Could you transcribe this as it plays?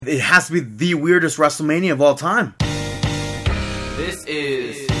It has to be the weirdest WrestleMania of all time. This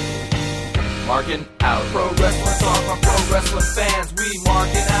is Markin Out. Pro Wrestling Talk by Pro Wrestling fans. We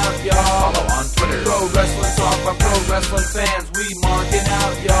marking out, y'all. Follow on Twitter. Pro Wrestling Talk by Pro Wrestling fans. We marking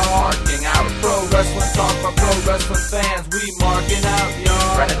out, y'all. Marking Out. Pro Wrestling Talk by Pro Wrestling fans. We marking out,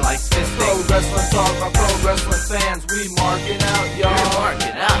 y'all. Brandon likes fisting. Pro Wrestling Talk by Pro Wrestling fans. We marking out, y'all. We're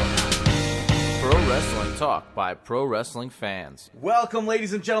marking out. Pro Wrestling Talk by Pro Wrestling fans. Welcome,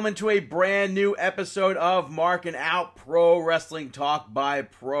 ladies and gentlemen, to a brand new episode of Markin Out, Pro Wrestling Talk by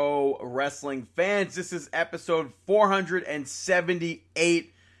Pro Wrestling fans. This is episode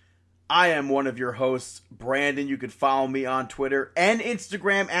 478. I am one of your hosts, Brandon. You can follow me on Twitter and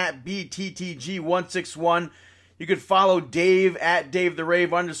Instagram at BTTG161. You can follow Dave at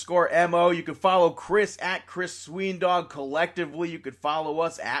DaveTheRave_MO. You can follow Chris at Chris Sweendog. Collectively, you can follow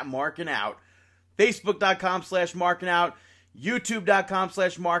us at Markin Out. Facebook.com/markingout,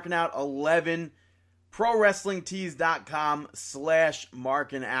 YouTube.com/markingout11,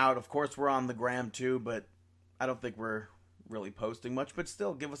 ProWrestlingTees.com/markingout. Of course, we're on the gram too, but I don't think we're really posting much. But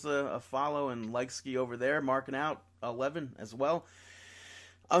still, give us a follow and like ski over there, markingout11 as well.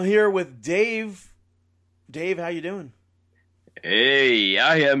 I'm here with Dave. Dave, how you doing? Hey,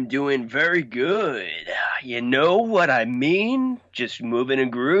 I am doing very good. You know what I mean? Just moving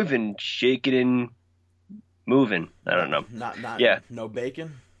and grooving, shaking and moving. I don't know. No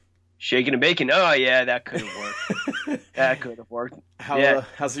bacon? Shaking and baking. Oh, yeah, that could have worked. That could have worked.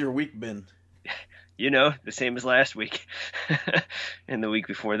 How's your week been? You know, the same as last week. And the week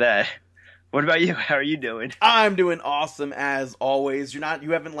before that. What about you? How are you doing? I'm doing awesome as always. You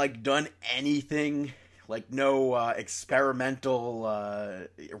haven't done anything, no experimental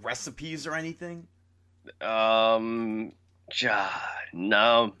recipes or anything? No. And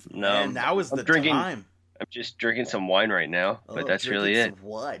now is the time. I'm just drinking some wine right now, but that's really it.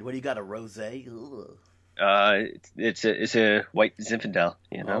 What do you got, a rosé? It's a white Zinfandel,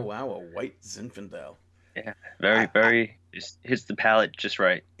 you know? Oh, wow, a white Zinfandel. Yeah, very, just hits the palate just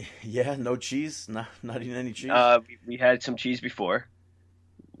right. Yeah, no cheese? Not even any cheese? We had some cheese before.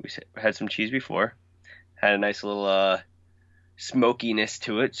 Had a nice little smokiness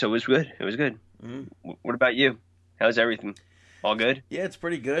to it, so it was good. Mm. What about you? How's everything? All good? Yeah, it's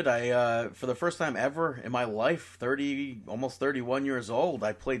pretty good. I for the first time ever in my life, almost 31 years old,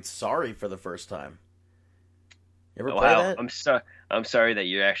 I played Sorry for the first time. You ever play that? I'm sorry that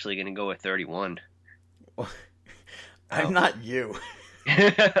you're actually going to go with 31. I'm not you.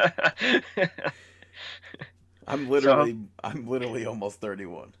 I'm literally almost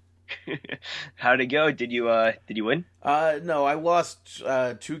 31. How'd it go? Did you win? No, I lost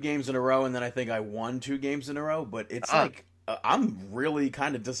 2 games in a row, and then I think I won 2 games in a row. But it's I'm really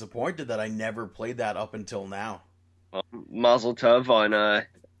kind of disappointed that I never played that up until now. Well, Mazel Tov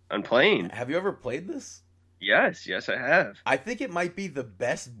on playing. Have you ever played this? Yes, I have. I think it might be the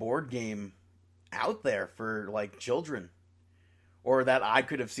best board game out there for children, or that I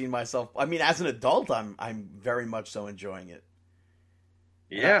could have seen myself. I mean, as an adult, I'm very much so enjoying it.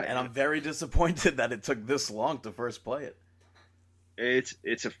 Yeah, and I'm very disappointed that it took this long to first play it.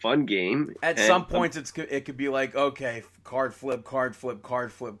 It's a fun game. At some points, it could be okay, card flip,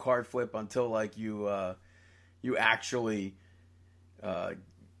 until you actually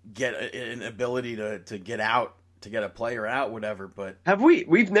get an ability to get out, to get a player out, whatever. But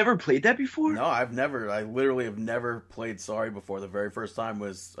we've never played that before? No, I literally have never played Sorry before. The very first time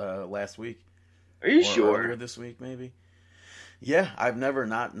was last week. Are you sure? Earlier this week, maybe. Yeah, I've never,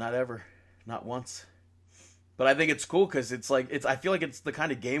 not ever, not once. But I think it's cool because I feel like it's the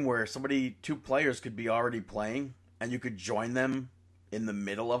kind of game where 2 players could be already playing, and you could join them in the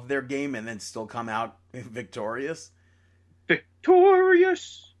middle of their game and then still come out victorious.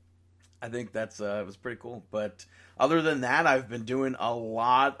 Victorious! I think it was pretty cool. But other than that, I've been doing a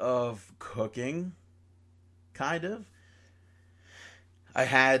lot of cooking, kind of.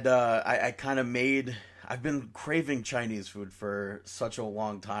 I've been craving Chinese food for such a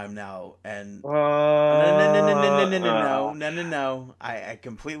long time now, and no. I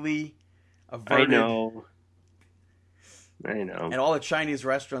completely averted. I know. And all the Chinese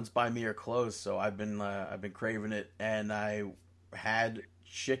restaurants by me are closed, so I've been craving it, and I had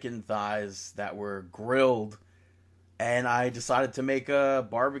chicken thighs that were grilled, and I decided to make a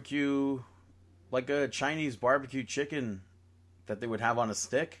barbecue, a Chinese barbecue chicken that they would have on a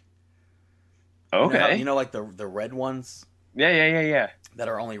stick. Okay. You know, the red ones? Yeah. That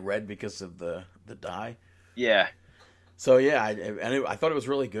are only red because of the dye? Yeah. So, yeah, I thought it was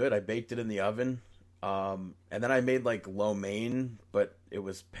really good. I baked it in the oven. And then I made lo mein, but it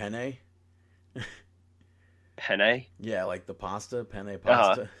was penne. Penne? Yeah, like the penne Uh-huh.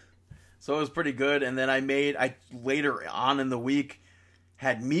 pasta. So it was pretty good. And then I later on in the week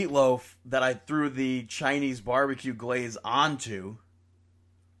had meatloaf that I threw the Chinese barbecue glaze onto,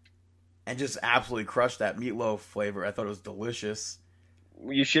 and just absolutely crushed that meatloaf flavor. I thought it was delicious.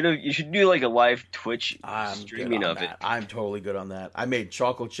 You should do like a live Twitch I'm streaming good on of that. it. I'm totally good on that. I made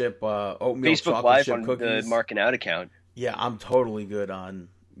chocolate chip oatmeal Facebook chocolate Live chip on cookies. the Markin Out account. Yeah, I'm totally good on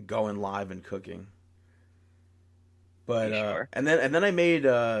going live and cooking. But Sure? and then I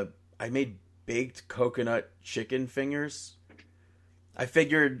made baked coconut chicken fingers. I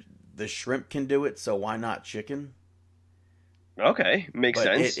figured the shrimp can do it, so why not chicken? Okay, makes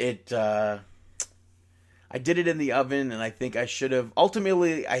But sense. I did it in the oven, and I think I should have.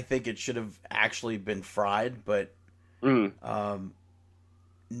 Ultimately, I think it should have actually been fried. But Mm.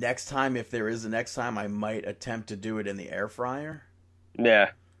 next time, if there is a next time, I might attempt to do it in the air fryer.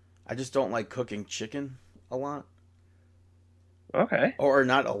 Yeah. I just don't like cooking chicken a lot, Okay. or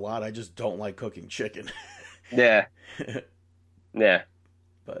not a lot. I just don't like cooking chicken. Yeah. Yeah.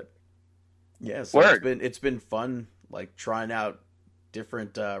 But yeah, so Word. it's been fun, like trying out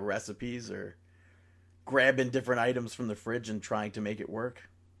different recipes or grabbing different items from the fridge and trying to make it work.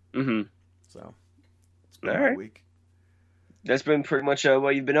 Mm-hmm. So it's been All my right. week. That's been pretty much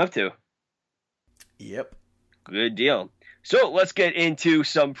what you've been up to. Yep. Good deal. So let's get into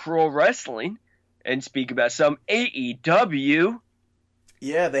some pro wrestling and speak about some AEW.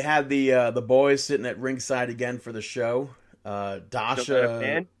 Yeah, they had the boys sitting at ringside again for the show. Still not a Dasha.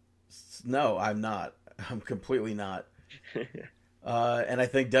 fan? No, I'm not. I'm completely not. And I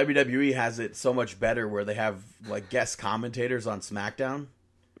think WWE has it so much better where they have like guest commentators on SmackDown.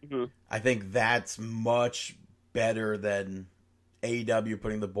 Mm-hmm. I think that's much better than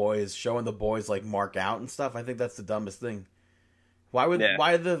AEW showing the boys like mark out and stuff. I think that's the dumbest thing. Why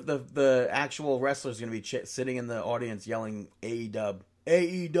are the actual wrestlers going to be sitting in the audience yelling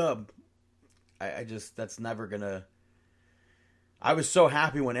AEW? I just, that's never going to. I was so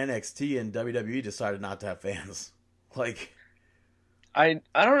happy when NXT and WWE decided not to have fans. Like, I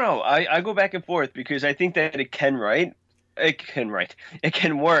don't know. I go back and forth because I think that it can work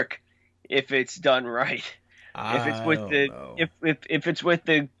if it's done right. If it's with if it's with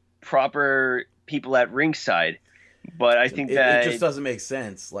the proper people at ringside. But I think that it just doesn't make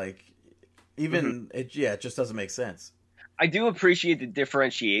sense. Like, even it just doesn't make sense. I do appreciate the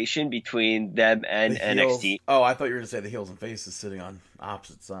differentiation between them and NXT. Oh, I thought you were going to say the heels and faces sitting on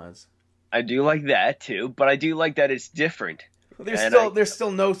opposite sides. I do like that too, but I do like that it's different. There's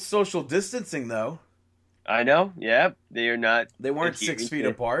still no social distancing though. I know, yeah, they are not. They weren't 6 feet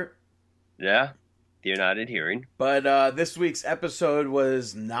apart. Yeah, they're not adhering. But this week's episode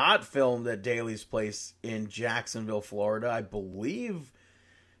was not filmed at Daly's place in Jacksonville, Florida. I believe,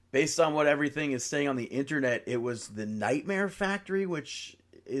 based on what everything is saying on the internet, it was the Nightmare Factory, which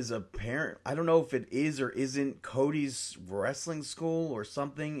is apparent. I don't know if it is or isn't Cody's wrestling school or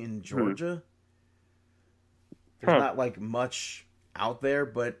something in Georgia. There's not like much out there,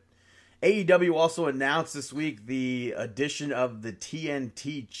 but AEW also announced this week the addition of the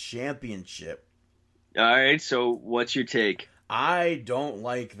TNT Championship. All right, so what's your take? I don't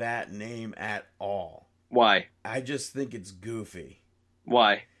like that name at all. Why? I just think it's goofy.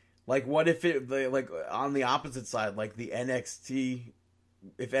 Why? Like, what if it, like, on the opposite side, like the NXT,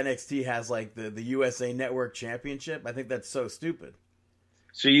 if NXT has, like, the USA Network Championship, I think that's so stupid.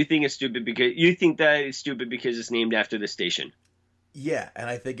 So you think it's stupid because it's named after the station? Yeah, and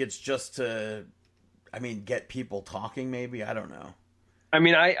I think it's just to, get people talking, maybe? I don't know. I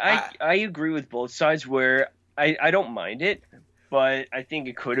mean, I agree with both sides where I don't mind it, but I think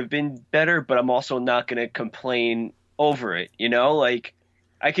it could have been better, but I'm also not going to complain over it, you know? Like,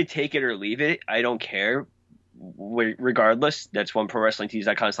 I could take it or leave it. I don't care. Regardless, that's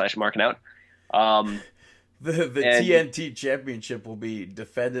oneprowrestlingtees.com/markingout. The TNT Championship will be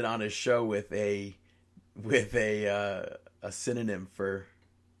defended on a show with a synonym for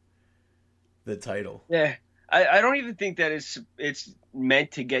the title. Yeah, I don't even think that it's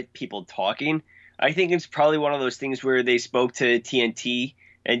meant to get people talking. I think it's probably one of those things where they spoke to TNT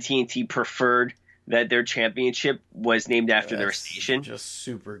and TNT preferred that their championship was named after their station. Just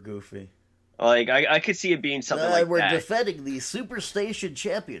super goofy. Like, I could see it being something like we're that. We're defending the Superstation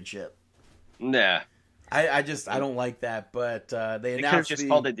Championship. Nah. I don't like that, but they announced They could have just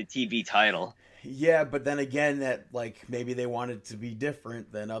called it the TV title. Yeah, but then again, that like maybe they wanted to be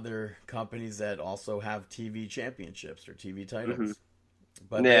different than other companies that also have TV championships or TV titles. Mm-hmm.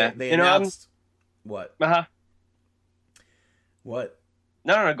 But yeah, they announced what? Uh-huh. What?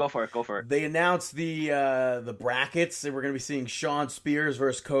 No, go for it. They announced the brackets. We're going to be seeing Shawn Spears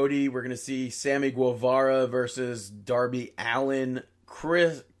versus Cody. We're going to see Sammy Guevara versus Darby Allin.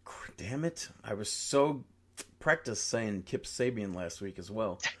 Damn it. I was so practiced saying Kip Sabian last week as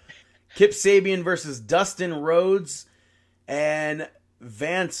well. Kip Sabian versus Dustin Rhodes and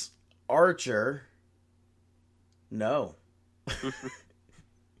Vance Archer. No.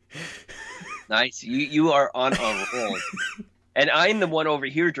 Nice. You are on a roll. And I'm the one over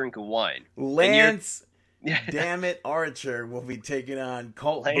here drinking wine. Lance, damn it, Archer will be taking on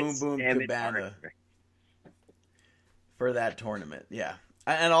Colt Boom Boom Cabana for that tournament. Yeah.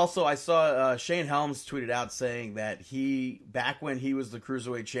 And also, I saw Shane Helms tweeted out saying that back when he was the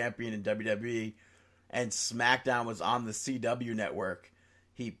Cruiserweight Champion in WWE and SmackDown was on the CW network,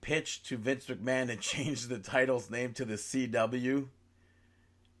 he pitched to Vince McMahon to change the title's name to the CW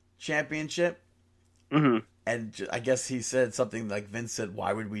Championship. Mm-hmm. And I guess he said something like Vince said,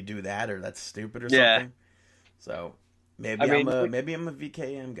 "Why would we do that?" or "That's stupid" or something. So maybe I'm a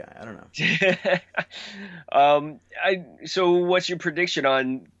VKM guy. I don't know. So what's your prediction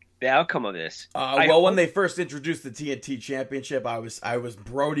on the outcome of this? When they first introduced the TNT Championship, I was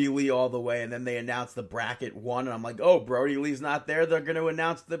Brody Lee all the way, and then they announced the bracket 1, and I'm like, oh, Brody Lee's not there. They're going to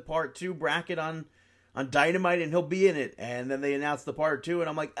announce the part 2 bracket on Dynamite, and he'll be in it. And then they announced the part 2, and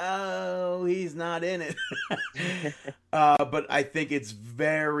I'm like, oh, he's not in it. But I think it's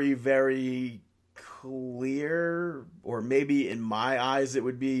very, very clear, or maybe in my eyes, it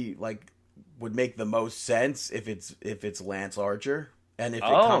would make the most sense if it's Lance Archer, and if it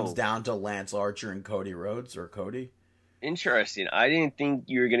comes down to Lance Archer and Cody Rhodes or Cody. Interesting. I didn't think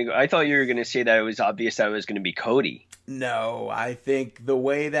you were gonna go. I thought you were gonna say that it was obvious that it was gonna be Cody. No, I think the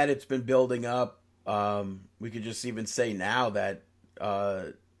way that it's been building up. We could just even say now that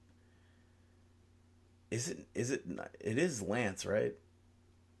it is Lance, right?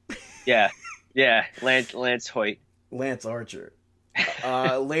 Yeah, Lance Hoyt, Lance Archer.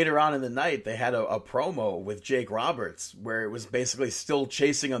 Later on in the night, they had a promo with Jake Roberts where it was basically still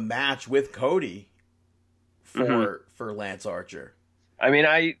chasing a match with Cody for Lance Archer. I mean,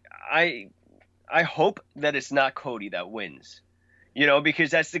 I hope that it's not Cody that wins.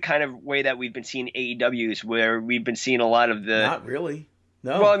 Because that's the kind of way that we've been seeing AEWs, where we've been seeing a lot of the... Not really.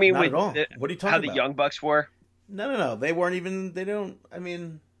 No, well, I mean, not at all. What are you talking about? How the Young Bucks were? No. They weren't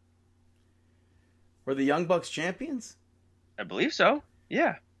even... Were the Young Bucks champions? I believe so.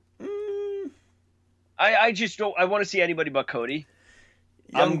 Yeah. I just don't... I want to see anybody but Cody.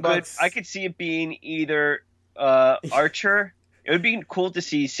 Young Bucks... I could see it being either Archer. It would be cool to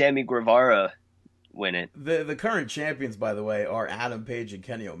see Sammy Guevara win it. The current champions, by the way, are Adam Page and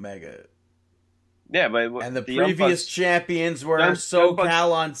Kenny Omega. Yeah, but and the previous champions were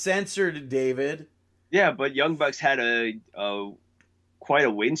SoCal Uncensored, David. Yeah, but Young Bucks had quite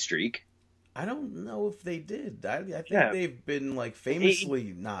a win streak. I don't know if they did. I think they've been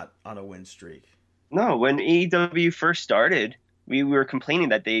famously not on a win streak. No, when AEW first started, we were complaining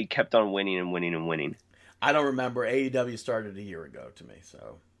that they kept on winning and winning and winning. I don't remember. AEW started a year ago to me,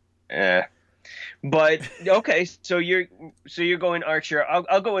 so. Yeah. But okay, so you're going Archer.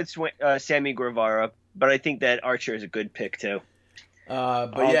 I'll go with Sammy Guevara, but I think that Archer is a good pick too.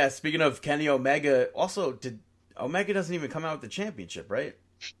 Yeah, speaking of Kenny Omega, also Omega doesn't even come out with the championship, right?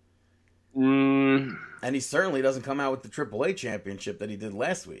 And he certainly doesn't come out with the AAA championship that he did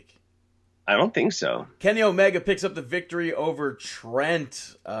last week. I don't think so. Kenny Omega picks up the victory over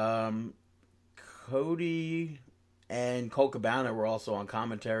Trent. Cody and Colt Cabana were also on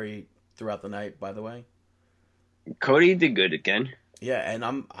commentary throughout the night, by the way. Cody did good again. Yeah,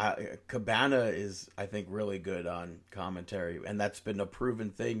 and Cabana is, I think, really good on commentary, and that's been a proven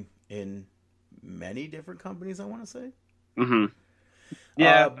thing in many different companies, I want to say. Mm-hmm.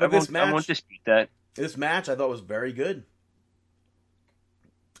 Yeah, but I won't dispute that. This match I thought was very good.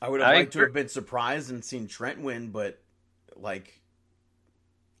 I would have liked to have been surprised and seen Trent win, but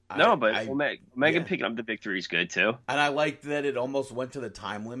Omega picking up the victory is good too. And I liked that it almost went to the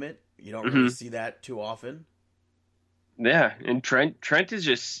time limit. You don't really see that too often. Yeah, and Trent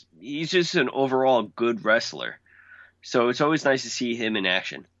is he's just an overall good wrestler. So it's always nice to see him in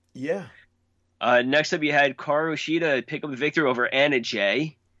action. Yeah. Next up, you had Karu Shida pick up the victory over Anna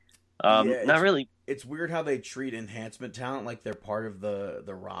Jay. Not really. It's weird how they treat enhancement talent like they're part of the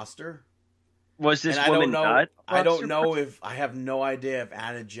roster. Was this woman not? I don't know if I have no idea if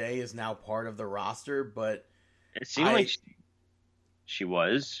Anna Jay is now part of the roster, but it seemed like she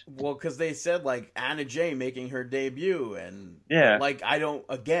was. Well, because they said Anna Jay making her debut, and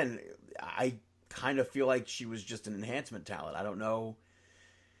I kind of feel like she was just an enhancement talent. I don't know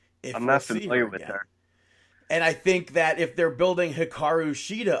if I'm not familiar with her. And I think that if they're building Hikaru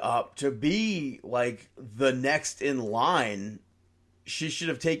Shida up to be like the next in line, she should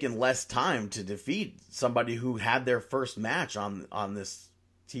have taken less time to defeat somebody who had their first match on this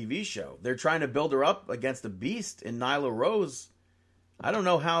TV show. They're trying to build her up against a beast in Nyla Rose. I don't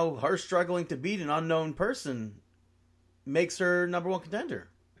know how her struggling to beat an unknown person makes her number one contender,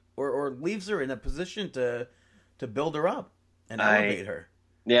 or leaves her in a position to build her up and elevate her.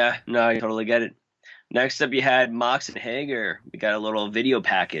 Yeah, no, I totally get it. Next up, you had Mox and Hager. We got a little video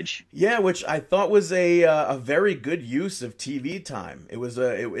package. Yeah, which I thought was a very good use of TV time. It was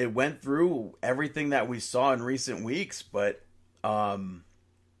it went through everything that we saw in recent weeks, but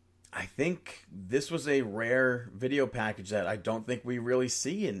I think this was a rare video package that I don't think we really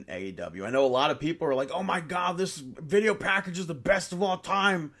see in AEW. I know a lot of people are like, "Oh my God, this video package is the best of all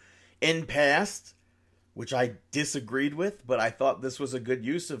time," in past, which I disagreed with, but I thought this was a good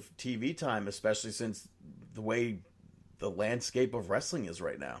use of TV time, especially since the way the landscape of wrestling is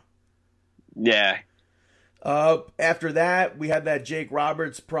right now. Yeah. After that, we had that Jake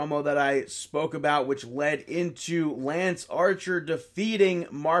Roberts promo that I spoke about, which led into Lance Archer defeating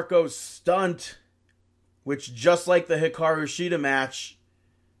Marco Stunt, which, just like the Hikaru Shida match,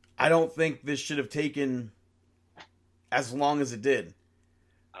 I don't think this should have taken as long as it did.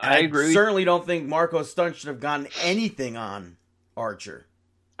 I agree. I certainly don't think Marco Stunt should have gotten anything on Archer.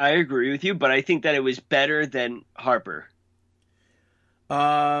 I agree with you, but I think that it was better than Harper.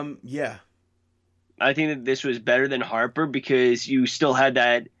 Yeah. I think that this was better than Harper because you still had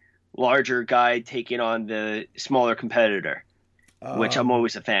that larger guy taking on the smaller competitor, which I'm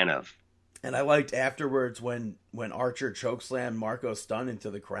always a fan of. And I liked afterwards when Archer chokeslammed Marco Stunt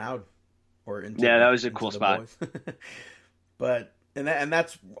into the crowd, or into that was a cool spot. But and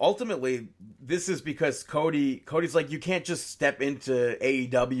that's ultimately, this is because Cody's like, you can't just step into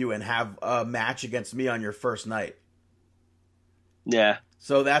AEW and have a match against me on your first night. Yeah.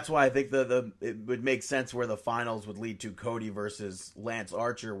 So that's why I think it would make sense where the finals would lead to Cody versus Lance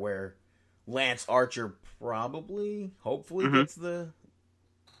Archer, where Lance Archer probably, hopefully, gets the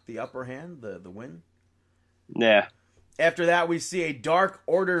upper hand, the win. Yeah. After that, we see a Dark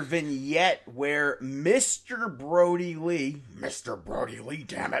Order vignette where Mr. Brody Lee,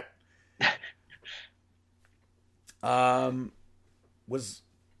 damn it, was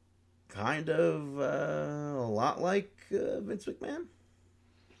kind of a lot like Vince McMahon.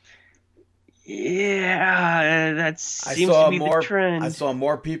 Yeah, that seems to be the trend. I saw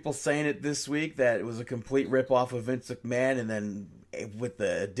more people saying it this week that it was a complete ripoff of Vince McMahon, and then with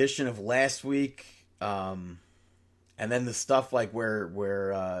the addition of last week, and then the stuff like where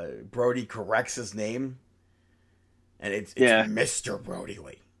Brody corrects his name, and it's Mr. Brody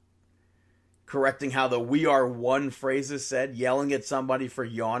Lee. Correcting how the "we are one" phrase is said, yelling at somebody for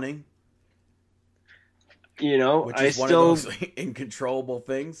yawning. You know, which is one of those incontrollable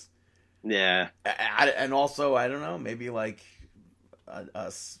things. Yeah. And also, I don't know, maybe like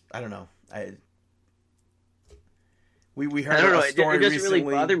us, I don't know. We heard a story it doesn't recently.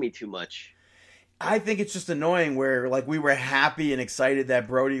 really bother me too much. I think it's just annoying where like we were happy and excited that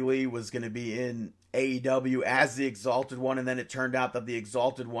Brody Lee was going to be in AEW as the Exalted One, and then it turned out that the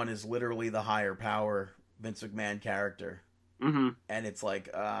Exalted One is literally the higher power Vince McMahon character. Mm-hmm. And it's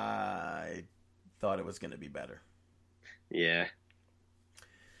like, I thought it was going to be better. Yeah.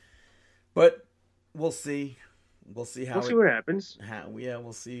 But we'll see. We'll see what happens.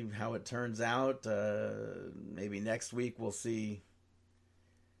 We'll see how it turns out. Maybe next week we'll see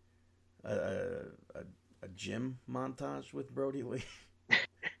a gym montage with Brody Lee.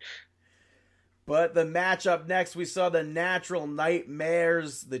 But the match up next, we saw the Natural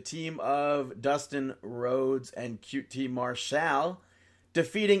Nightmares, the team of Dustin Rhodes and QT Marshall,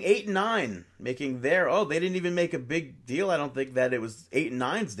 defeating 8 and 9, making their... they didn't even make a big deal, I don't think, that it was 8 and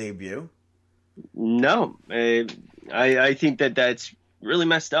 9's debut. No, I think that's really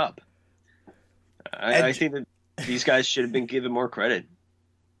messed up. I think that these guys should have been given more credit.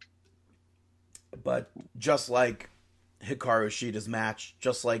 But just like Hikaru Shida's match,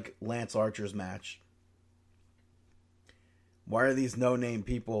 just like Lance Archer's match, why are these no-name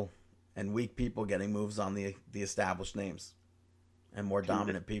people and weak people getting moves on the established names and more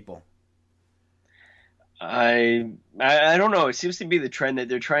dominant people? I don't know. It seems to be the trend that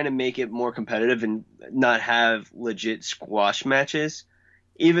they're trying to make it more competitive and not have legit squash matches.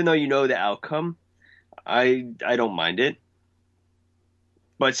 Even though you know the outcome, I don't mind it.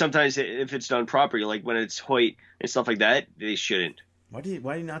 But sometimes if it's done properly, like when it's Hoyt and stuff like that, they shouldn't. Why do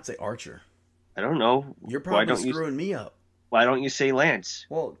you not say Archer? I don't know. You're probably screwing me up. Why don't you say Lance?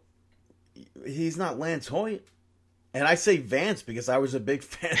 Well, he's not Lance Hoyt. And I say Vance because I was a big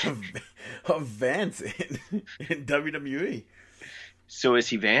fan of Vance in WWE. So is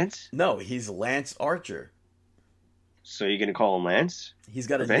he Vance? No, he's Lance Archer. So you're going to call him Lance? He's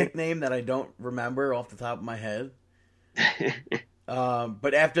got a nickname that I don't remember off the top of my head.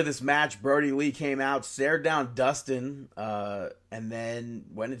 But after this match, Brody Lee came out, stared down Dustin, and then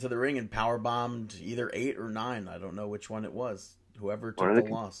went into the ring and powerbombed either 8 or 9. I don't know which one it was. Whoever took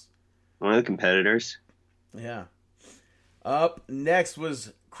the loss. One of the competitors. Yeah. Up next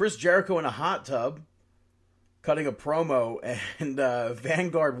was Chris Jericho in a hot tub, cutting a promo, and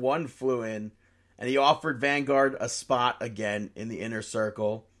Vanguard 1 flew in, and he offered Vanguard a spot again in the inner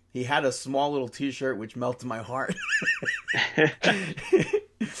circle. He had a small little t-shirt, which melted my heart.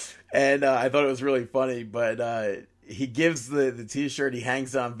 And I thought it was really funny, but he gives the t-shirt, he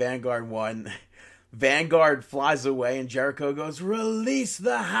hangs on Vanguard 1. Vanguard flies away, and Jericho goes, "Release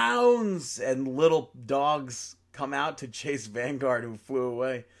the hounds!" And little dogs come out to chase Vanguard, who flew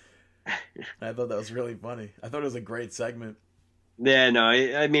away. I thought that was really funny. I thought it was a great segment. Yeah, no,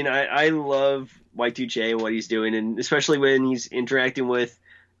 I mean, I love Y2J and what he's doing, and especially when he's interacting with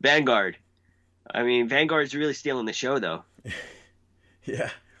Vanguard. I mean, Vanguard's really stealing the show, though. Yeah.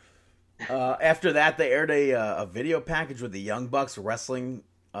 After that, they aired a video package with the Young Bucks wrestling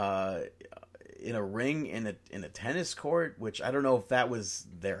in a ring in a tennis court, which I don't know if that was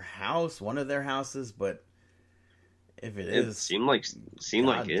their house, one of their houses, but if it is, seemed like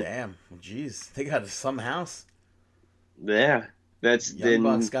it. Damn, jeez, they got some house. Yeah, that's Young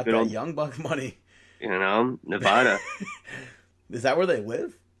Bucks got that Young Buck money. You know, Nevada. Is that where they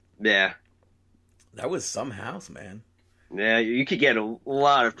live? Yeah, that was some house, man. Yeah, you could get a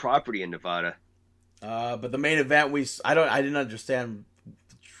lot of property in Nevada. But the main event, I didn't understand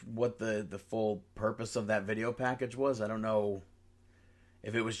what the full purpose of that video package was. I don't know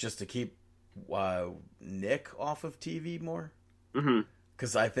if it was just to keep Nick off of TV more.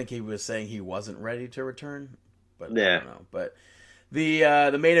 Because I think he was saying he wasn't ready to return. But yeah. I don't know. But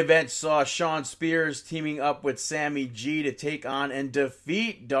the main event saw Shawn Spears teaming up with Sammy G to take on and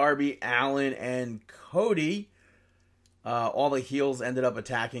defeat Darby Allin and Cody. All the heels ended up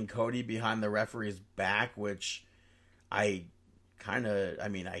attacking Cody behind the referee's back, which I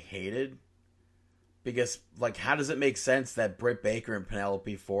hated. Because, like, how does it make sense that Britt Baker and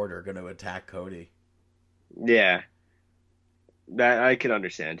Penelope Ford are going to attack Cody? Yeah. That I can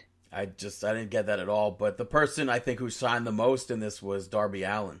understand. I didn't get that at all. But the person, I think, who signed the most in this was Darby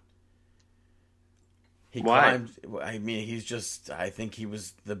Allin. Why? I think he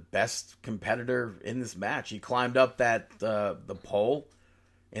was the best competitor in this match. He climbed up the pole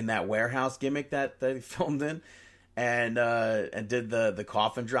in that warehouse gimmick that they filmed in. And did the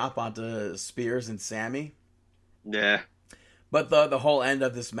coffin drop onto Spears and Sammy. Yeah. But the whole end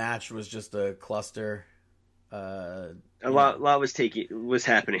of this match was just a cluster. A lot was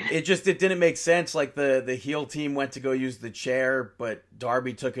happening. It didn't make sense. Like the heel team went to go use the chair, but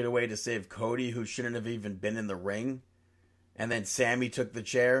Darby took it away to save Cody, who shouldn't have even been in the ring. And then Sammy took the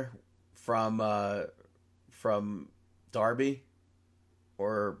chair from Darby,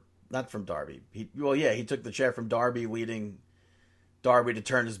 or not from Darby. He took the chair from Darby, leading Darby to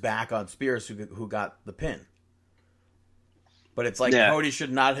turn his back on Spears, who got the pin. But it's like Cody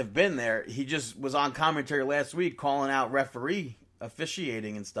should not have been there. He just was on commentary last week calling out referee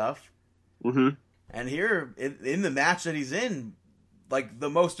officiating and stuff. Mm-hmm. And here, in the match that he's in, like the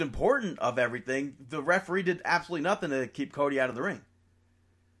most important of everything, the referee did absolutely nothing to keep Cody out of the ring.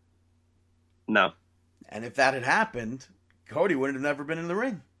 No. And if that had happened, Cody would have never been in the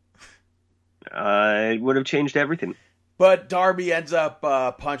ring. It would have changed everything. But Darby ends up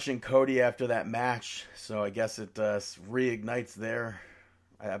punching Cody after that match, so I guess it reignites there.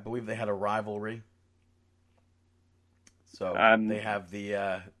 I believe they had a rivalry. So they have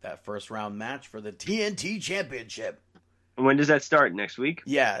that first round match for the TNT Championship. When does that start? Next week?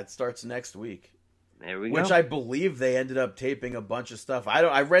 Yeah, it starts next week. There we go. Which I believe they ended up taping a bunch of stuff.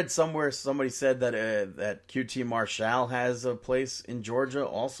 I read somewhere somebody said that QT Marshall has a place in Georgia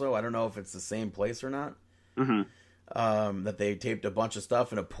also. I don't know if it's the same place or not. Mm-hmm. That they taped a bunch of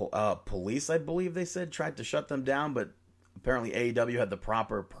stuff, and police, I believe they said, tried to shut them down, but apparently AEW had the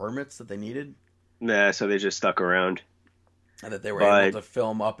proper permits that they needed. Yeah, so they just stuck around. And that they were able to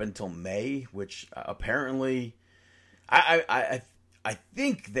film up until May, which apparently... I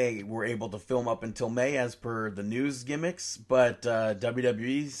think they were able to film up until May as per the news gimmicks, but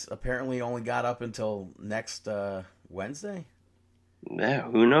WWE's apparently only got up until next Wednesday. Yeah,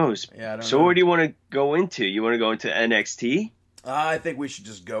 who knows? Yeah, I don't know. So what do you want to go into? You want to go into NXT? I think we should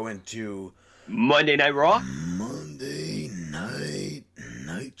just go into... Monday Night Raw? Monday Night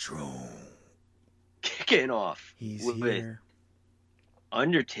Nitro. kicking off. He's with here.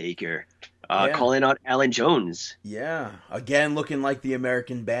 Undertaker Yeah. calling out Alan Jones. Yeah, again looking like the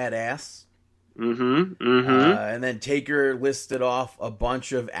American badass. And And then Taker listed off a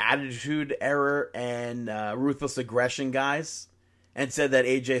bunch of attitude error and ruthless aggression guys, and said that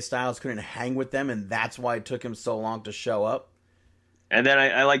AJ Styles couldn't hang with them, and that's why it took him so long to show up. then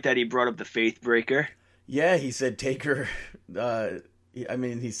I like that he brought up the Faith Breaker. Yeah, he said Taker.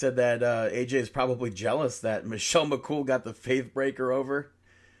 He said that AJ is probably jealous that Michelle McCool got the Faith Breaker over.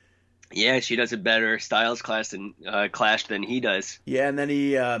 Yeah, she does a better Styles clash than he does. Yeah, and then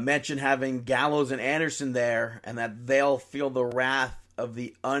he mentioned having Gallows and Anderson there, and that they'll feel the wrath of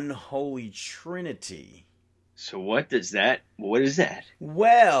the unholy trinity. So what is that?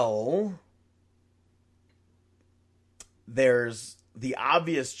 Well, there's the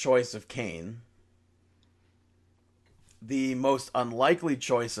obvious choice of Kane, the most unlikely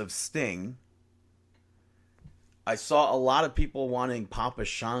choice of Sting. I saw a lot of people wanting Papa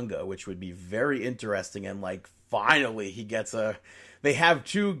Shango, which would be very interesting, and finally he gets they have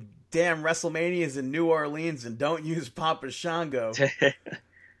 2 damn WrestleManias in New Orleans and don't use Papa Shango.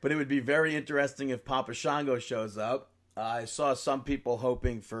 But it would be very interesting if Papa Shango shows up. I saw some people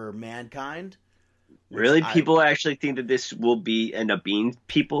hoping for Mankind. Really? People actually think that this will end up being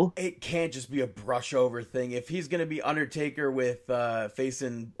people? It can't just be a brush over thing. If he's going to be Undertaker with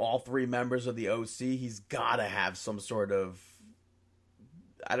facing all 3 members of the OC, he's got to have some sort of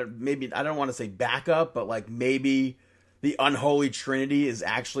I don't want to say backup, but maybe the unholy trinity is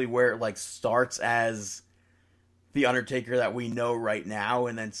actually where it starts as the Undertaker that we know right now,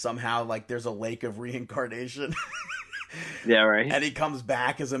 and then somehow there's a lake of reincarnation. Yeah, right. And he comes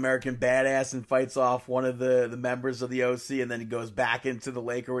back as American Badass and fights off one of the members of the OC, and then he goes back into the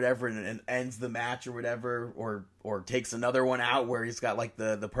lake or whatever and ends the match or whatever, or takes another one out where he's got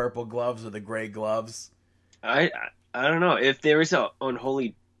the purple gloves or the gray gloves. I don't know. If there is an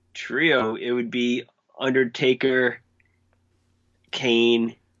unholy trio, it would be Undertaker,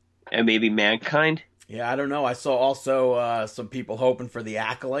 Kane, and maybe Mankind. Yeah, I don't know. I saw also some people hoping for the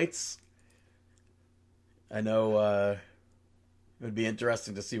Acolytes. I know it would be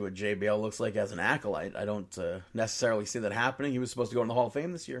interesting to see what JBL looks like as an Acolyte. I don't necessarily see that happening. He was supposed to go in the Hall of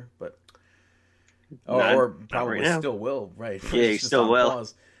Fame this year, but or probably right still will, right? Yeah, he still will.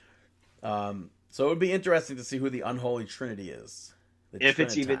 So it would be interesting to see who the unholy trinity is. If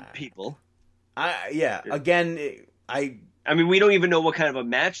it's even people. Again, I mean, we don't even know what kind of a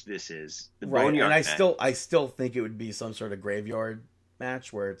match this is. The right, Boneyard and match. I still think it would be some sort of graveyard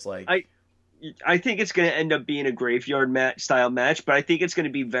match where it's I think it's going to end up being a graveyard style match, but I think it's going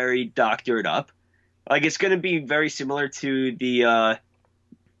to be very doctored up. It's going to be very similar to the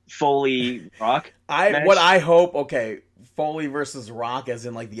Foley Rock match. What I hope, Foley versus Rock, as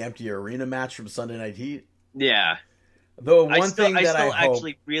in the empty arena match from Sunday Night Heat. Yeah. The I hope,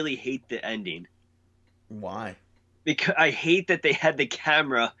 actually really hate the ending. Why? Because I hate that they had the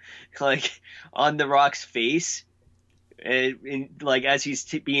camera on the Rock's face. As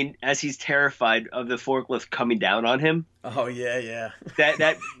he's terrified of the forklift coming down on him. Oh yeah.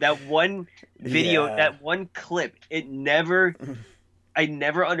 That one video, Yeah. that one clip, I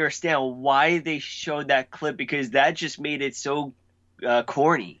never understand why they showed that clip, because that just made it so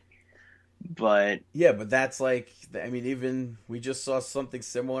corny. But yeah, but that's even we just saw something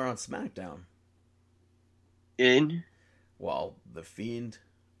similar on SmackDown. The Fiend.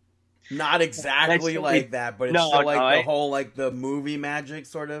 Not exactly that, but it's still the whole the movie magic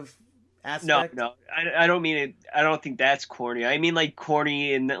sort of aspect. No, I don't mean it. I don't think that's corny. I mean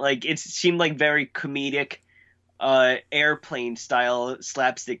corny, and it seemed very comedic, airplane style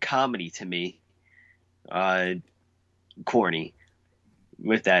slapstick comedy to me. Corny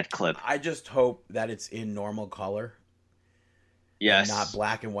with that clip. I just hope that it's in normal color. Yes, not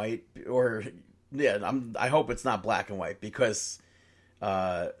black and white. I hope it's not black and white, because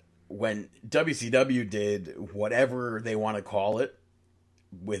when WCW did whatever they want to call it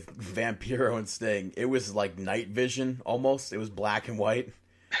with Vampiro and Sting, it was like night vision almost. It was black and white.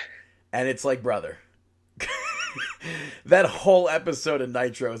 And it's brother, that whole episode of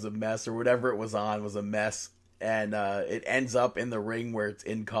Nitro is a mess, or whatever it was on was a mess. And it ends up in the ring where it's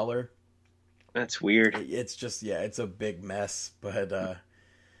in color. That's weird. It's just, it's a big mess. But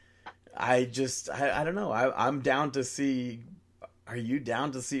I don't know. I'm down to see... Are you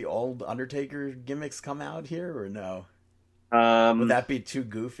down to see old Undertaker gimmicks come out here, or no? Would that be too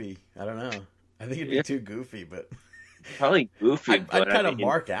goofy? I don't know. I think it'd be too goofy, but probably goofy. I'd kind of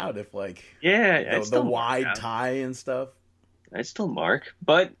mark out if the wide tie and stuff. I'd still mark.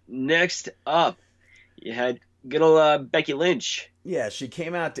 But next up, you had Good old Becky Lynch. Yeah, she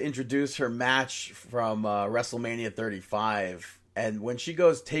came out to introduce her match from WrestleMania 35, and when she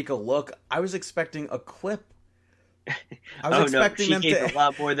goes, "Take a look," I was expecting a clip. I was expecting she them gave to a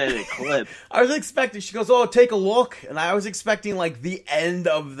lot more than a clip. I was expecting. She goes, "Oh, take a look," and I was expecting like the end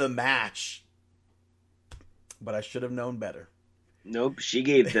of the match, but I should have known better. Nope, she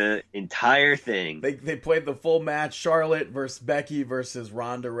gave the entire thing. They played the full match: Charlotte versus Becky versus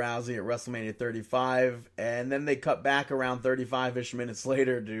Ronda Rousey at WrestleMania 35, and then they cut back around 35-ish minutes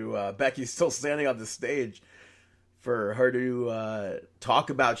later to Becky still standing on the stage for her to talk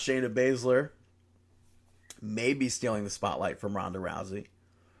about Shayna Baszler maybe stealing the spotlight from Ronda Rousey.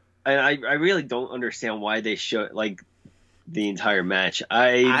 And I really don't understand why they show like the entire match.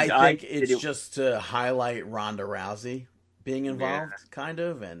 I think it's just to highlight Ronda Rousey being involved, kind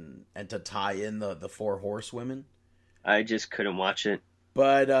of, and to tie in the four horsewomen. I just couldn't watch it.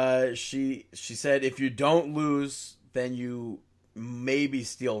 But she said, if you don't lose, then you maybe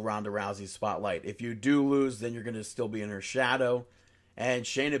steal Ronda Rousey's spotlight. If you do lose, then you're going to still be in her shadow. And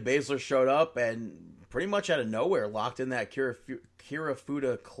Shayna Baszler showed up and pretty much out of nowhere locked in that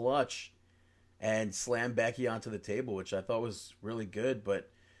Kirifuda clutch and slammed Becky onto the table, which I thought was really good. But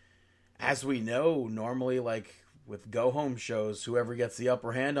as we know, normally, like with go-home shows, whoever gets the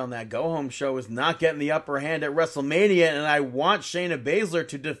upper hand on that go-home show is not getting the upper hand at WrestleMania, and I want Shayna Baszler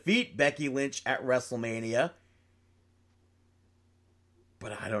to defeat Becky Lynch at WrestleMania.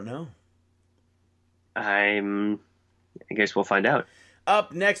 But I don't know. I guess we'll find out.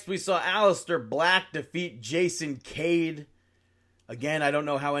 Up next, we saw Aleister Black defeat Jason Cade. Again, I don't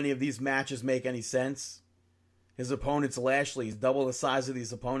know how any of these matches make any sense. His opponent's Lashley. He's double the size of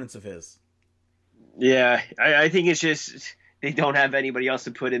these opponents of his. Yeah, I think it's just they don't have anybody else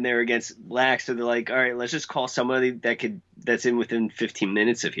to put in there against Black, so they're like, all right, let's just call somebody that's in within 15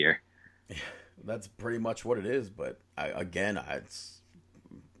 minutes of here. That's pretty much what it is. But it's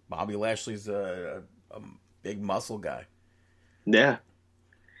Bobby Lashley's a big muscle guy. Yeah.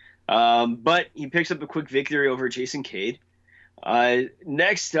 But he picks up a quick victory over Jason Cade.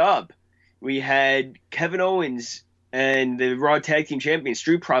 Next up, we had Kevin Owens and the Raw Tag Team Champions,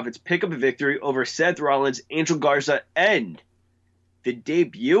 Street Profits, pick up a victory over Seth Rollins, Angel Garza, and the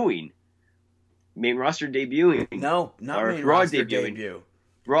main roster debuting. No, not main Raw roster debuting. debut.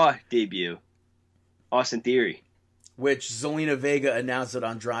 Raw debut. Austin Theory. Which Zelina Vega announced that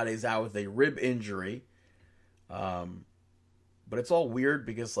Andrade's out with a rib injury. But it's all weird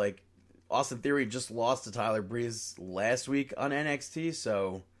because, like, Austin Theory just lost to Tyler Breeze last week on NXT,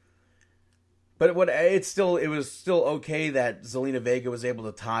 so... But it was still okay that Zelina Vega was able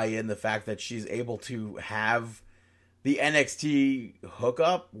to tie in the fact that she's able to have the NXT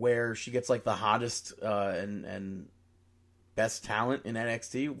hookup where she gets, like, the hottest and best talent in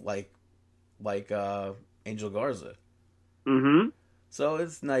NXT, like Angel Garza. Mm-hmm. So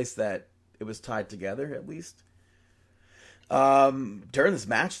it's nice that it was tied together, at least. During this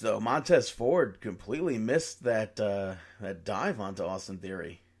match, though, Montez Ford completely missed that dive onto Austin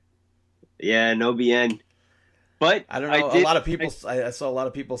Theory. Yeah, no bien. But I don't know. I saw a lot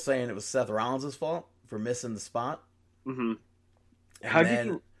of people saying it was Seth Rollins' fault for missing the spot.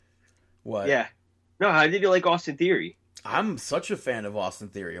 Mm-hmm. What? Yeah. No, how did you like Austin Theory? I'm such a fan of Austin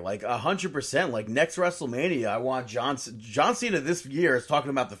Theory. Like, 100%. Like, next WrestleMania, I want John Cena this year is talking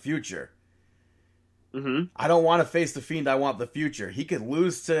about the future. Mm-hmm. I don't want to face the Fiend. I want the future. He could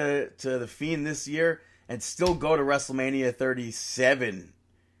lose to the Fiend this year and still go to WrestleMania 37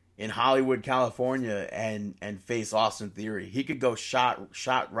 in Hollywood, California, and face Austin Theory. He could go shot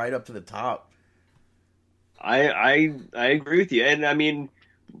right up to the top. I agree with you. And I mean,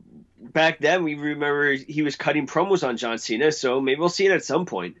 back then we remember he was cutting promos on John Cena, so maybe we'll see it at some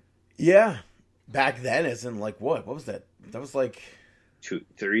point. Yeah. Back then, as in, like, what? What was that? That was like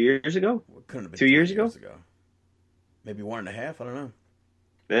 3 years ago? Couldn't have been 2 years ago? Maybe 1.5. I don't know.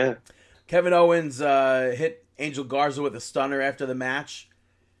 Yeah. Kevin Owens hit Angel Garza with a stunner after the match.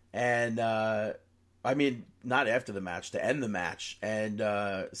 And, I mean, not after the match, to end the match. And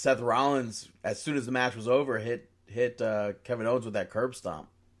Seth Rollins, as soon as the match was over, hit Kevin Owens with that curb stomp.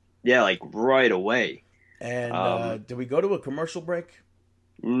 Yeah, like right away. And did we go to a commercial break?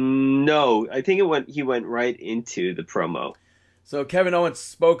 No, I think he went right into the promo. So Kevin Owens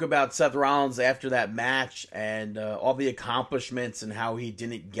spoke about Seth Rollins after that match and all the accomplishments and how he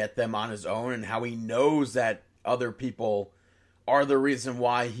didn't get them on his own and how he knows that other people are the reason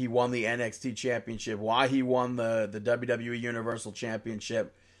why he won the NXT Championship, why he won the WWE Universal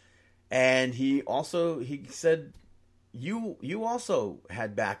Championship. And he said, you also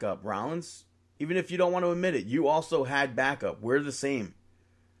had backup, Rollins. Even if you don't want to admit it, you also had backup. We're the same.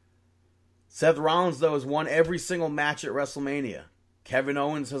 Seth Rollins, though, has won every single match at WrestleMania. Kevin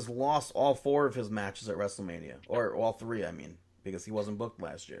Owens has lost all 4 of his matches at WrestleMania. Or all 3, I mean, because he wasn't booked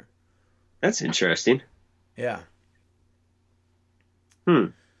last year. That's interesting. Yeah.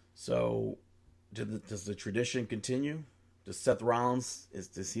 So, does the tradition continue? Does Seth Rollins,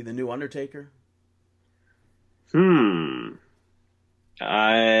 is he the new Undertaker? I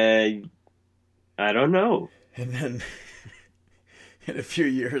don't know. And then, in a few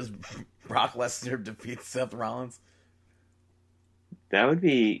years, Brock Lesnar defeats Seth Rollins. That would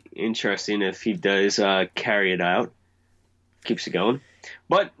be interesting if he does carry it out. Keeps it going.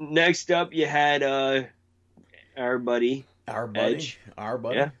 But next up, you had our buddy. Edge. Our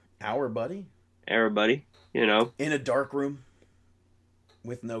buddy. Yeah. Our buddy. Our buddy. You know. In a dark room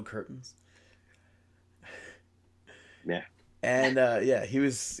with no curtains. Yeah. And he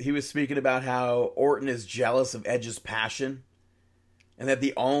was speaking about how Orton is jealous of Edge's passion, and that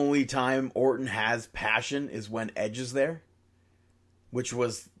the only time Orton has passion is when Edge is there,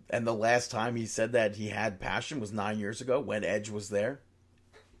 and the last time he said that he had passion was 9 years ago when Edge was there.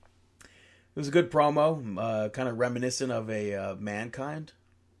 It was a good promo, kind of reminiscent of a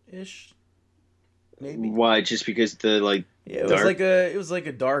Mankind-ish, maybe. Why? Just because it was like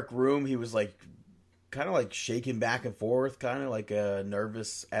a dark room. He was like kind of like shaking back and forth, kind of like a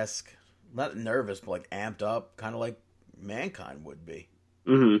nervous-esque, not nervous, but like amped up, kind of like Mankind would be.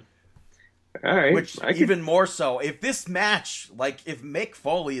 Mm-hmm. All right. Which even more so, if this match, like if Mick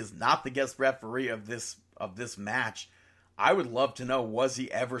Foley is not the guest referee of this match, I would love to know, was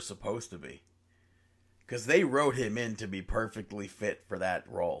he ever supposed to be? Because they wrote him in to be perfectly fit for that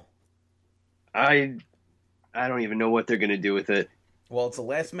role. I don't even know what they're gonna do with it. Well, it's a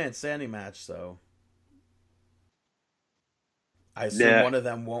last man standing match, so I assume one of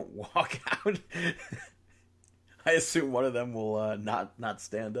them won't walk out. I assume one of them will not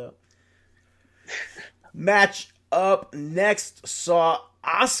stand up. Match up next saw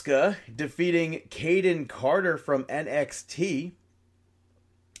Asuka defeating Kaden Carter from NXT,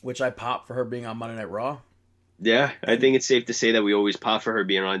 which I popped for her being on Monday Night Raw. Yeah, I think it's safe to say that we always pop for her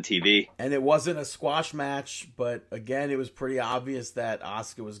being on TV. And it wasn't a squash match, but again, it was pretty obvious that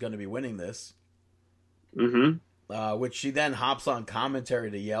Asuka was going to be winning this. Mm-hmm. Which she then hops on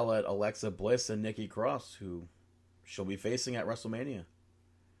commentary to yell at Alexa Bliss and Nikki Cross, who she'll be facing at WrestleMania.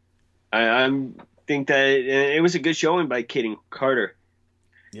 I think that it was a good showing by Kaden Carter.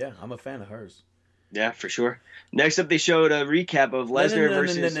 Yeah, I'm a fan of hers. Yeah, for sure. Next up, they showed a recap of Lesnar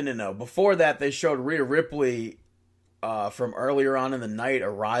versus... No. Before that, they showed Rhea Ripley from earlier on in the night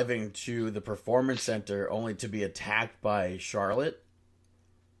arriving to the Performance Center only to be attacked by Charlotte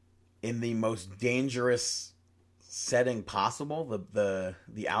in the most dangerous setting possible, the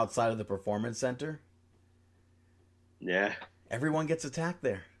outside of the Performance Center. Yeah. Everyone gets attacked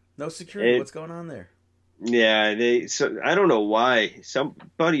there. No security. What's going on there? Yeah, so I don't know why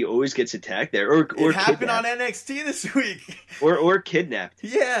somebody always gets attacked there, or it happened kidnapped. on NXT this week, or kidnapped.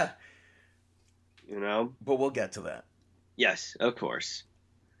 Yeah, you know. But we'll get to that. Yes, of course.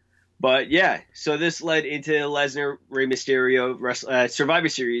 But yeah, so this led into Lesnar Rey Mysterio Survivor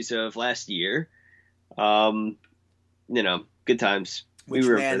Series of last year. You know, good times. Which,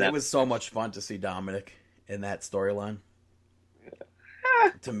 man, it was so much fun to see Dominic in that storyline.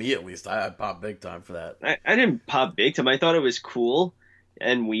 To me, at least, I popped big time for that. I didn't pop big time. I thought it was cool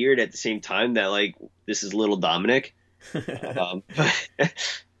and weird at the same time that, like, this is little Dominic. You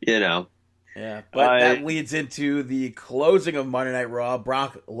know. Yeah, but that leads into the closing of Monday Night Raw.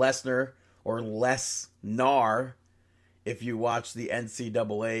 Brock Lesnar, or Lesnar, if you watch the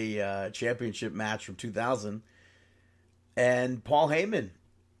NCAA championship match from 2000, and Paul Heyman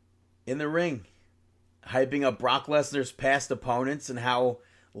in the ring, hyping up Brock Lesnar's past opponents and how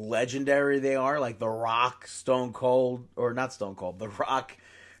legendary they are, like The Rock, Stone Cold, or not Stone Cold, The Rock,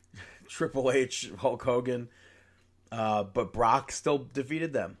 Triple H, Hulk Hogan, but Brock still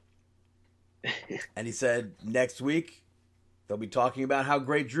defeated them. And he said next week they'll be talking about how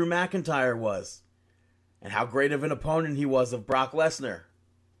great Drew McIntyre was and how great of an opponent he was of Brock Lesnar,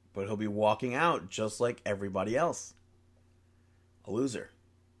 but he'll be walking out just like everybody else, a loser.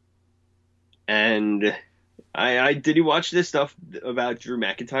 And I did you watch this stuff about Drew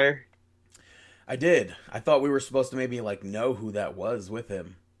McIntyre? I did. I thought we were supposed to maybe like know who that was with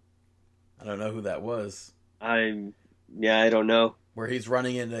him. I don't know who that was. I don't know. Where he's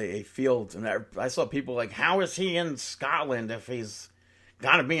running in a field, and I saw people like, how is he in Scotland if he's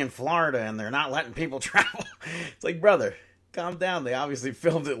got to be in Florida and they're not letting people travel? It's like, brother, calm down. They obviously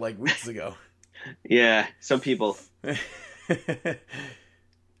filmed it like weeks ago. Yeah, some people.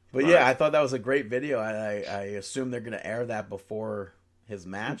 But yeah, I thought that was a great video. I assume they're going to air that before his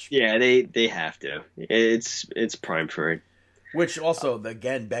match. Yeah, they have to. It's prime for it. Which also,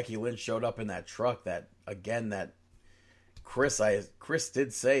 again, Becky Lynch showed up in that truck. That Chris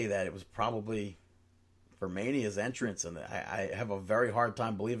did say that it was probably for Mania's entrance, and I have a very hard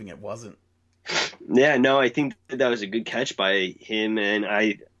time believing it wasn't. Yeah, no, I think that was a good catch by him, and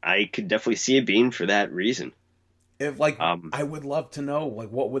I could definitely see it being for that reason. If I would love to know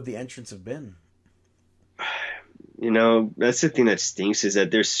what would the entrance have been. That's the thing that stinks is that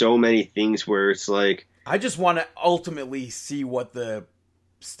there's so many things where it's like I just want to ultimately see what the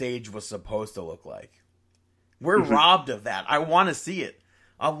stage was supposed to look like. We're robbed of that. I want to see it,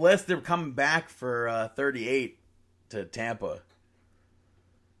 unless they're coming back for 38 to Tampa.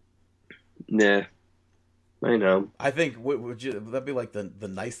 Yeah, I know. I think would that be like the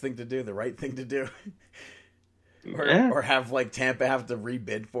nice thing to do, the right thing to do, or have Tampa have to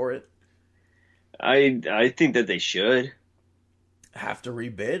rebid for it? I think that they should have to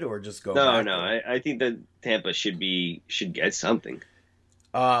rebid or just go. No. I think that Tampa should get something.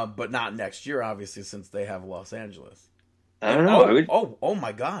 But not next year, obviously, since they have Los Angeles. I don't know. Oh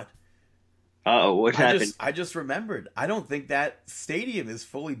my God. What happened? I just remembered. I don't think that stadium is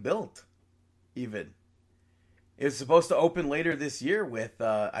fully built. Even it's supposed to open later this year with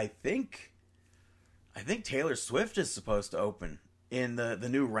I think Taylor Swift is supposed to open in the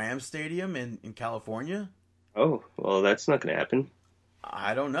new Rams stadium in California. Oh, well, that's not going to happen.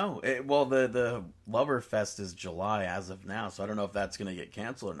 I don't know. The Lover Fest is July as of now, so I don't know if that's going to get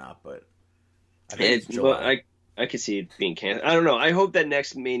canceled or not, but I think it's July. Well, I could see it being canceled. I don't know. I hope that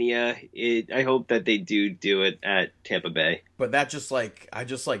next Mania, I hope that they do it at Tampa Bay. But that I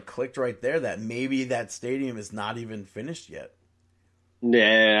just clicked right there that maybe that stadium is not even finished yet.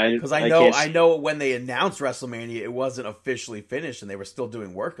 Yeah, because I know when they announced WrestleMania, it wasn't officially finished, and they were still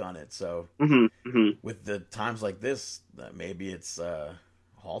doing work on it. So with the times like this, maybe it's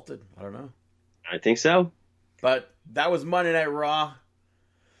halted. I don't know. I think so. But that was Monday Night Raw.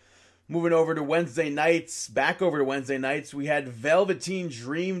 Moving over to Wednesday nights, we had Velveteen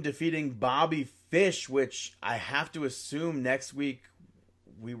Dream defeating Bobby Fish, which I have to assume next week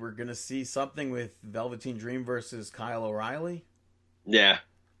we were going to see something with Velveteen Dream versus Kyle O'Reilly. Yeah.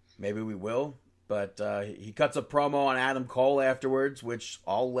 Maybe we will. But he cuts a promo on Adam Cole afterwards, which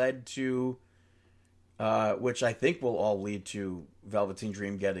I think will all lead to Velveteen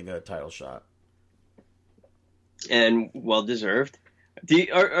Dream getting a title shot. And well deserved.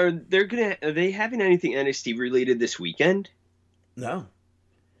 Are they having anything NXT related this weekend? No.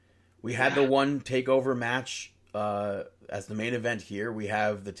 We had the one takeover match as the main event here. We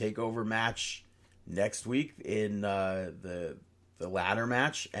have the takeover match next week in the ladder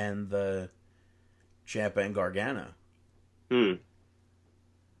match and the Ciampa and Gargano.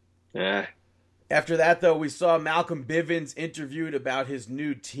 Yeah. After that, though, we saw Malcolm Bivens interviewed about his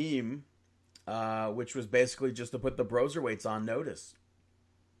new team, which was basically just to put the Broserweights on notice.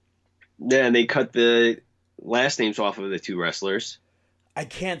 Yeah, and they cut the last names off of the two wrestlers. I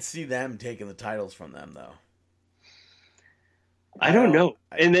can't see them taking the titles from them, though. I don't know.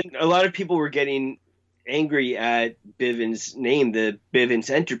 And then a lot of people were getting angry at Bivens' name, the Bivens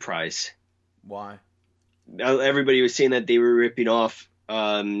Enterprise. Why? Everybody was saying that they were ripping off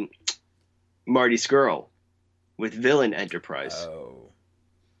Marty Scurll with Villain Enterprise. Oh.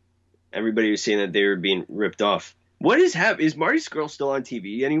 Everybody was saying that they were being ripped off. What is happening? Is Marty Scurll still on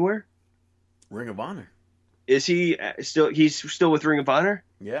TV anywhere? Ring of Honor. Is he still? He's still with Ring of Honor?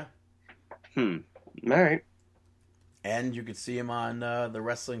 Yeah. All right. And you could see him on the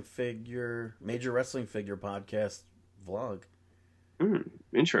Major Wrestling Figure podcast vlog.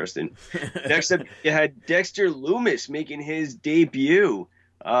 Interesting. Next up, you had Dexter Lumis making his debut,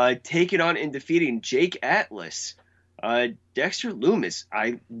 taking on and defeating Jake Atlas. Dexter Lumis,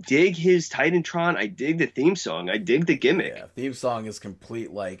 I dig his Titantron. I dig the theme song. I dig the gimmick. Yeah, theme song is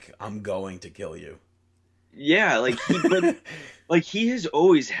complete. I'm going to kill you. Yeah, he has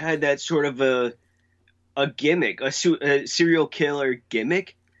always had that sort of a gimmick, a serial killer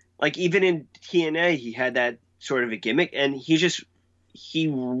gimmick. Even in TNA, he had that sort of a gimmick, and he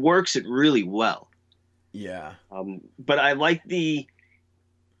works it really well. Yeah. But I like the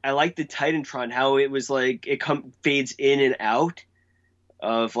Titantron, how it was it fades in and out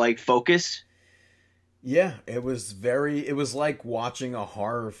of focus. Yeah, it was like watching a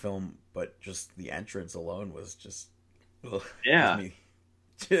horror film, but just the entrance alone was just yeah.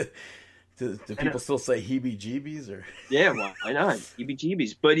 Do people still say heebie-jeebies or? Yeah, why not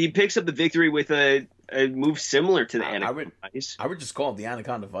heebie-jeebies? But he picks up the victory with a move similar to the Anaconda Vice. I would just call it the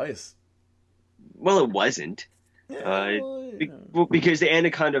Anaconda Vice. Well, it wasn't. Because the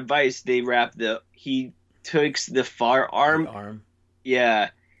Anaconda Vice, he takes the far arm Yeah,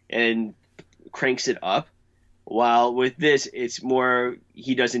 and cranks it up. While with this, it's more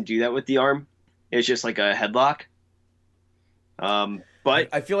he doesn't do that with the arm. It's just like a headlock. But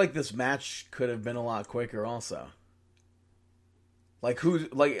I feel like this match could have been a lot quicker. Also,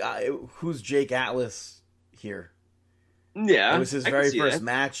 who's Jake Atlas here? yeah, It was his I can very see first that.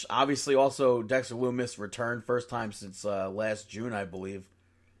 match. Obviously, also Dexter Loomis returned first time since last June, I believe.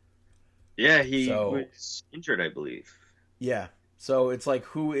 Yeah, he So- was injured, I believe. Yeah. So it's like,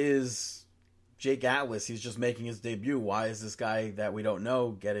 who is Jake Atlas? He's just making his debut. Why is this guy that we don't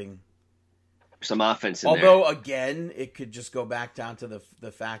know getting? Some offense in Although, again, it could just go back down to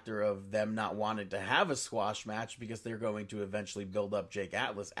the factor of them not wanting to have a squash match because they're going to eventually build up Jake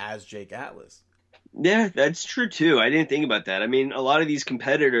Atlas as Jake Atlas. there. Yeah, that's true too. I didn't think about that. I mean, a lot of these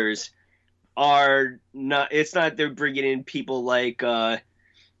competitors are not. It's not they're bringing in people like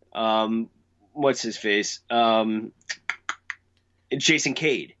what's his face, Jason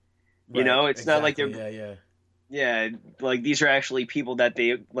Cade. You know, it's not like they're Yeah. like these are actually people that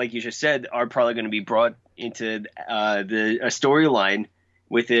they, like you just said, are probably going to be brought into a storyline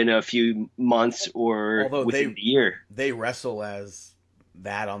within a few months or Although within the year. They wrestle as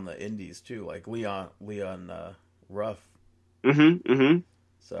that on the indies too, like Leon Ruff. Mm-hmm. Mm-hmm.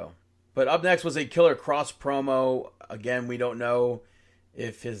 So, but up next was a Killer Cross promo. Again, we don't know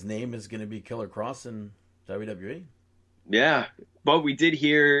if his name is going to be Killer Cross in WWE. Yeah, but we did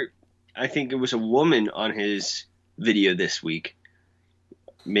hear. I think it was a woman on his video this week.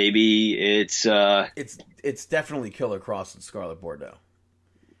 Maybe it's It's definitely Killer Cross and Scarlett Bordeaux.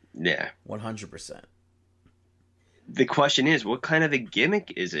 yeah. 100%. The question is, what kind of a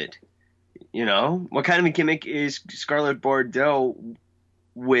gimmick is it? You know, what kind of a gimmick is Scarlett Bordeaux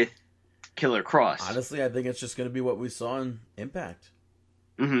with Killer Cross? Honestly, I think it's just going to be what we saw in Impact.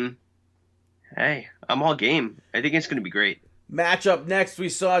 Mm-hmm. Hey, I'm all game. I think it's going to be great. Match up next, we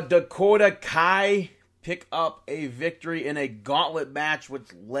saw Dakota Kai pick up a victory in a gauntlet match,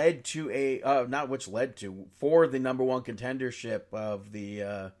 which led to for the number one contendership of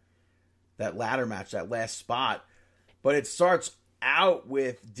the that ladder match, that last spot. But it starts out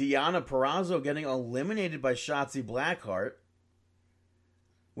with Deonna Purrazzo getting eliminated by Shotzi Blackheart,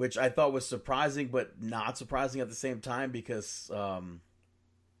 which I thought was surprising, but not surprising at the same time because,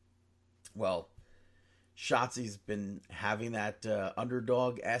 Shotzi's been having that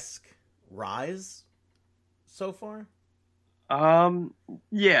underdog-esque rise so far.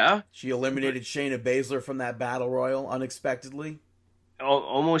 Yeah. She eliminated Shayna Baszler from that battle royal unexpectedly.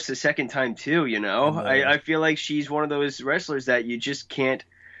 Almost the second time too, you know. I feel like she's one of those wrestlers that you just can't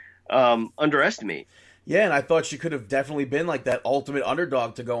underestimate. Yeah, and I thought she could have definitely been like that ultimate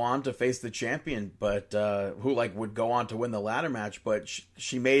underdog to go on to face the champion, but who would go on to win the ladder match. But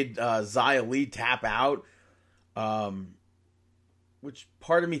she made Xia Li tap out, which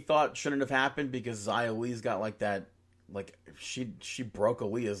part of me thought shouldn't have happened because Xia Li's got she broke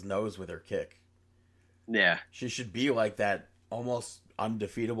Aaliyah's nose with her kick. Yeah. She should be like that almost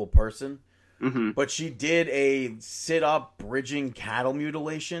undefeatable person. Mm-hmm. But she did a sit-up bridging cattle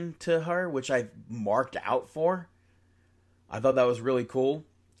mutilation to her, which I marked out for. I thought that was really cool.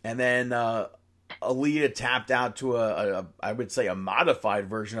 And then Aaliyah tapped out to I would say a modified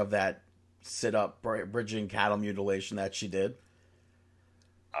version of that sit-up bridging cattle mutilation that she did.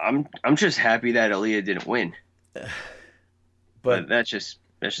 I'm just happy that Aaliyah didn't win. But that's just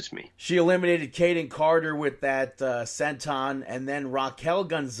me. She eliminated Kaden Carter with that senton, and then Raquel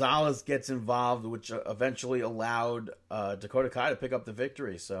Gonzalez gets involved, which eventually allowed Dakota Kai to pick up the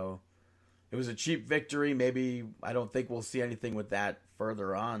victory. So it was a cheap victory. Maybe I don't think we'll see anything with that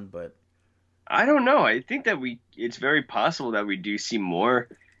further on, but I don't know. I think that it's very possible that we do see more.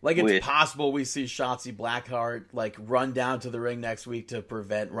 It's possible we see Shotzi Blackheart run down to the ring next week to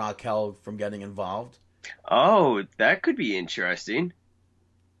prevent Raquel from getting involved. Oh, that could be interesting.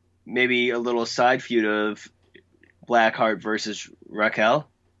 Maybe a little side feud of Blackheart versus Raquel.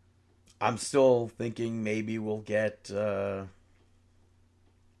 I'm still thinking maybe we'll get. I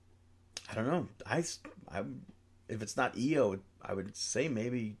don't know. If it's not Io, I would say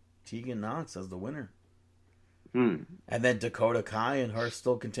maybe Tegan Nox as the winner. And then Dakota Kai and her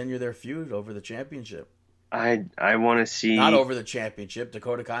still continue their feud over the championship. I want to see. Not over the championship.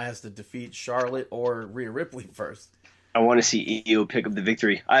 Dakota Kai has to defeat Charlotte or Rhea Ripley first. I want to see Io pick up the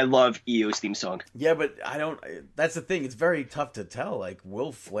victory. I love Io's theme song. Yeah, but I don't. That's the thing. It's very tough to tell.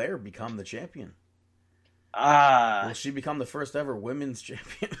 Will Flair become the champion? Will she become the first ever women's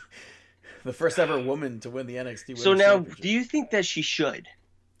champion? The first ever woman to win the NXT Women's So now, Championship. do you think that she should?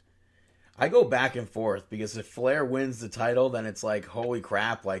 I go back and forth because if Flair wins the title, then it's holy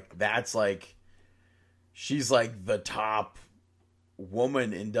crap! That's she's the top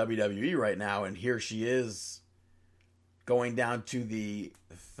woman in WWE right now, and here she is going down to the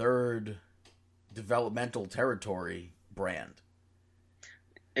third developmental territory brand.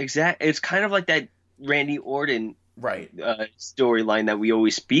 Exactly. It's kind of like that Randy Orton right storyline that we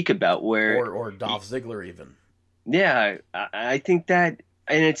always speak about, where or Dolph Ziggler even. Yeah, I think that,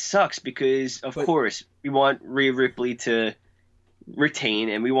 and it sucks because of course we want Rhea Ripley to retain,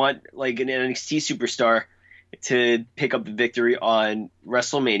 and we want like an NXT superstar to pick up the victory on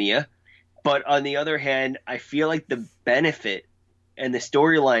WrestleMania. But on the other hand, I feel like the benefit and the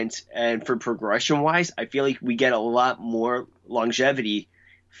storylines and for progression wise, I feel like we get a lot more longevity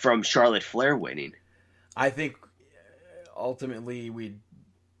from Charlotte Flair winning. I think ultimately we'd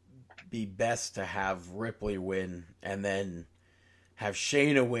be best to have Ripley win and then have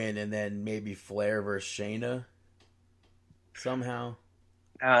Shayna win and then maybe Flair versus Shayna somehow.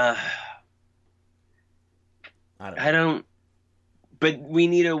 I don't. But we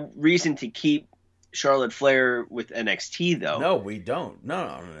need a reason to keep Charlotte Flair with NXT, though. No, we don't.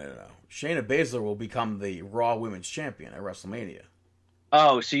 No. Shayna Baszler will become the Raw Women's Champion at WrestleMania.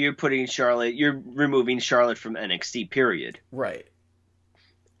 Oh, so you're removing Charlotte from NXT, period. Right.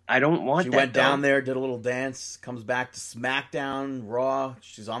 I don't want that. She went down there, did a little dance, comes back to SmackDown, Raw.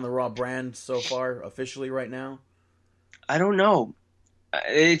 She's on the Raw brand so far, officially right now. I don't know.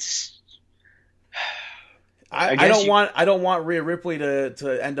 I don't want Rhea Ripley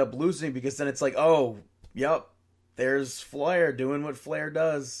to end up losing, because then it's like, oh, yep, there's Flair doing what Flair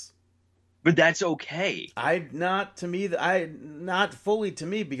does. But that's okay. Not fully to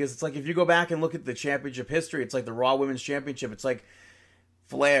me, because it's like if you go back and look at the championship history, it's like the Raw Women's Championship. It's like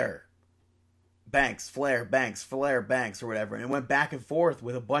Flair, Banks, Flair, Banks, Flair, Banks, or whatever, and it went back and forth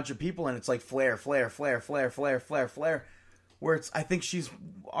with a bunch of people, and it's like Flair, Flair, Flair, Flair, Flair, Flair, Flair. Where I think she's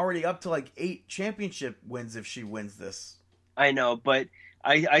already up to like 8 championship wins if she wins this. I know, but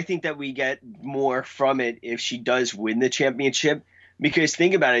I think that we get more from it if she does win the championship. Because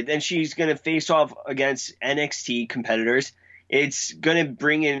think about it, then she's going to face off against NXT competitors. It's going to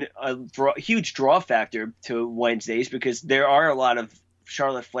bring in a huge draw factor to Wednesdays, because there are a lot of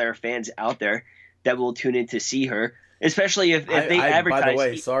Charlotte Flair fans out there that will tune in to see her, especially if they advertise. By the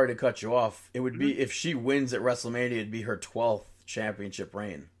way, sorry to cut you off. It would be, if she wins at WrestleMania, it'd be her 12th championship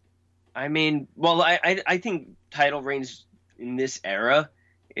reign. I mean, well, I think title reigns in this era,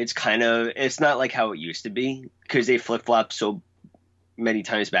 it's not like how it used to be, because they flip-flop so many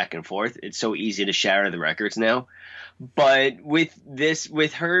times back and forth. It's so easy to shatter the records now. But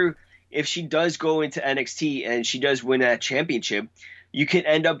with her, if she does go into NXT and she does win that championship, you can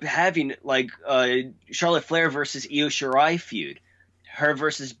end up having like Charlotte Flair versus Io Shirai feud, her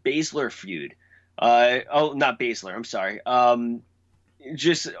versus Baszler feud. Not Baszler, I'm sorry.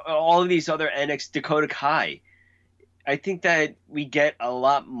 Just all of these other NXT, Dakota Kai. I think that we get a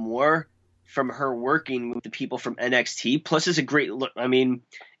lot more from her working with the people from NXT. Plus, it's a great learning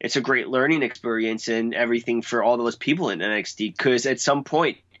experience and everything for all those people in NXT. Because at some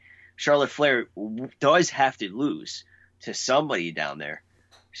point, Charlotte Flair does have to lose to somebody down there.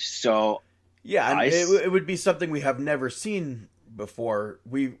 So yeah, and it would be something we have never seen before.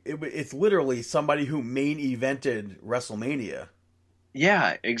 It's literally somebody who main evented WrestleMania.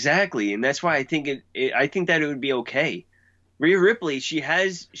 Yeah, exactly, and that's why I think I think that it would be okay. Rhea Ripley,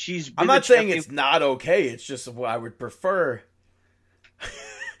 she's. I'm not saying it's not okay. It's just what I would prefer.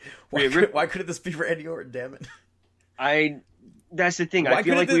 Why couldn't this be for Randy Orton? Damn it! That's the thing. Why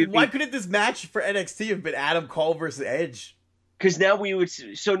couldn't this match for NXT have been Adam Cole versus Edge? Because now we would.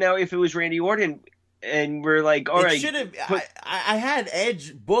 So now, if it was Randy Orton, and we're like, all right, should have. I had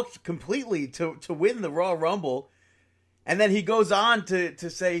Edge booked completely to win the Royal Rumble, and then he goes on to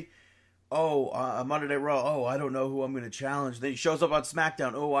say, Monday Night Raw. Oh, I don't know who I'm going to challenge. Then he shows up on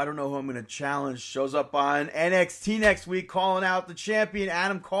SmackDown. Oh, I don't know who I'm going to challenge. Shows up on NXT next week, calling out the champion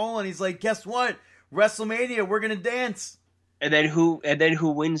Adam Cole, and he's like, "Guess what? WrestleMania, we're going to dance." And then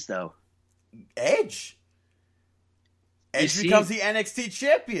who wins though? Edge. Edge becomes the NXT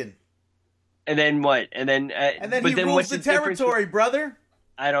champion. And then what? And then he rules the territory, brother.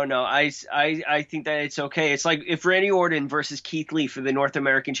 I don't know. I think that it's okay. It's like if Randy Orton versus Keith Lee for the North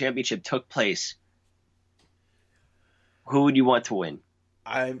American Championship took place, who would you want to win?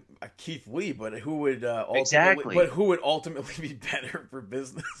 I'm Keith Lee, but who would exactly? But who would ultimately be better for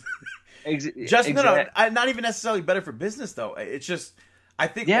business? No, not even necessarily better for business though. It's just I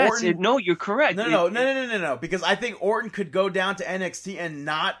think Orton. No, you're correct. No. Because I think Orton could go down to NXT and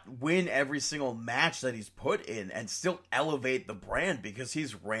not win every single match that he's put in, and still elevate the brand because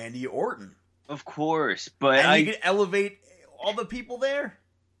he's Randy Orton. Of course, but he could elevate all the people there.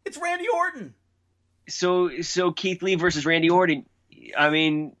 It's Randy Orton. So Keith Lee versus Randy Orton. I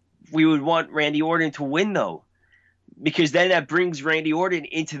mean, we would want Randy Orton to win, though, because then that brings Randy Orton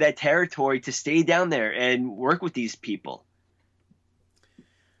into that territory to stay down there and work with these people.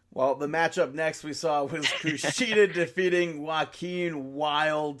 Well, the matchup next we saw was Kushida defeating Joaquin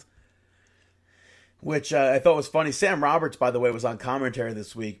Wilde, which I thought was funny. Sam Roberts, by the way, was on commentary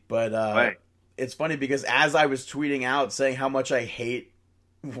this week, but Right. It's funny because as I was tweeting out saying how much I hate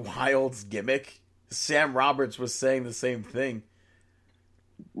Wilde's gimmick, Sam Roberts was saying the same thing.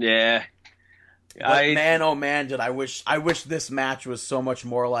 Yeah. But man, oh man, did I wish this match was so much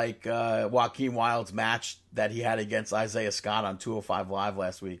more like Joaquin Wilde's match that he had against Isaiah Scott on 205 Live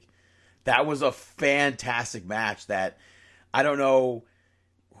last week. That was a fantastic match that I don't know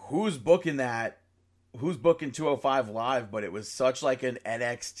who's booking 205 Live, but it was such like an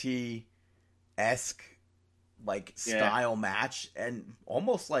NXT-esque like style match and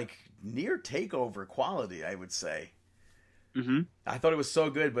almost like near takeover quality, I would say. Mm-hmm. I thought it was so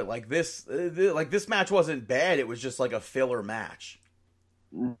good, but like this match wasn't bad. It was just like a filler match.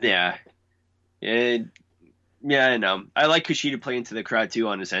 Yeah. Yeah, I know. I like Kushida playing to the crowd too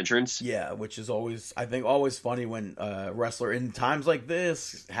on his entrance. Yeah, which is always, I think, always funny when a wrestler in times like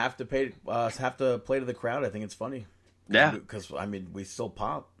this have to play to the crowd. I think it's funny. Yeah, because I mean we still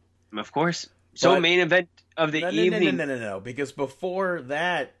pop, of course. So But- main event of the evening. No, because before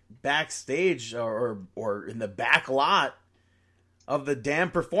that, backstage or in the back lot of the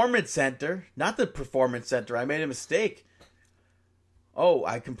damn Performance Center, not the Performance Center, I made a mistake. Oh,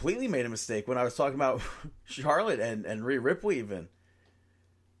 I completely made a mistake when I was talking about Charlotte and Rhea Ripley even.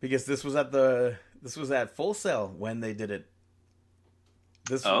 Because this was at Full Sail when they did it.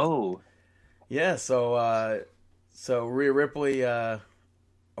 Yeah, so Rhea Ripley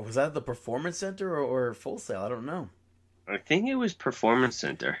was that at the Performance Center or Full Sail? I don't know. I think it was Performance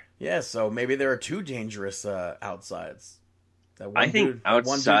Center. Yeah, so maybe there are two dangerous outsides. That one I think dude, that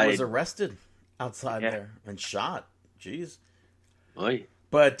one dude outside- was arrested outside there and shot. Jeez. Boy.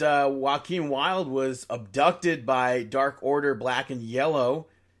 But Joaquin Wilde was abducted by Dark Order Black and Yellow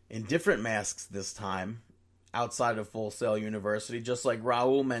in different masks this time outside of Full Sail University, just like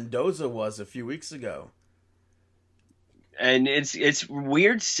Raul Mendoza was a few weeks ago. And it's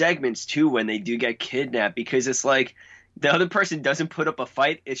weird segments too when they do get kidnapped, because it's like the other person doesn't put up a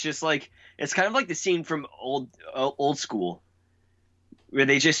fight. It's just like, it's kind of like the scene from old school where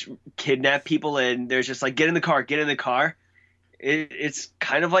they just kidnap people and there's just like, get in the car. It's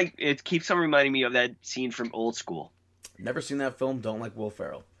kind of like, it keeps on reminding me of that scene from old school. Never seen that film. Don't like Will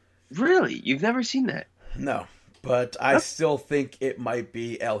Ferrell. Really? You've never seen that? No, but I still think it might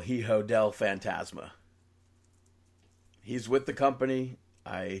be El Hijo del Fantasma. He's with the company.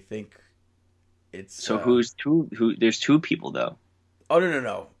 I think it's... So there's two people though. Oh,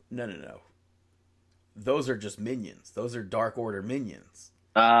 no. Those are just minions. Those are Dark Order minions.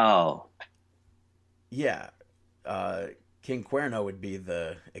 Oh. Yeah. King Cuerno would be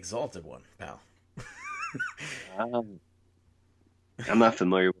the exalted one, pal. I'm not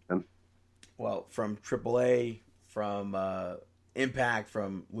familiar with them. Well, from AAA, from Impact,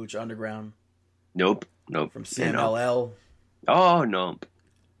 from Lucha Underground, Nope. from CMLL, Oh, nope.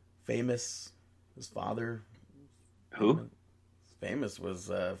 Famous, his father. Who? Famous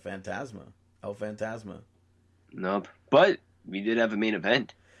was Phantasma, El Phantasma. Nope. But we did have a main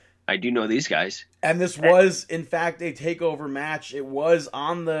event. I do know these guys. And this was, in fact, a TakeOver match. It was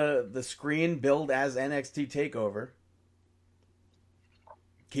on the screen, billed as NXT TakeOver.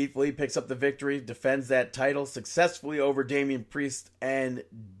 Keith Lee picks up the victory, defends that title successfully over Damian Priest and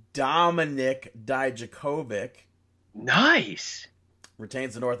Dominic Dijakovic. Nice.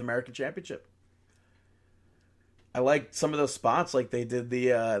 Retains the North American Championship. I like some of those spots, like they did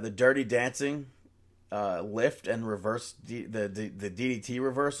the Dirty Dancing lift and reverse the DDT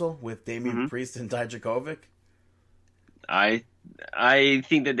reversal with Damian Priest and Dijakovic. I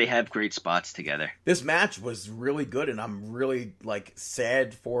think that they have great spots together. This match was really good, and I'm really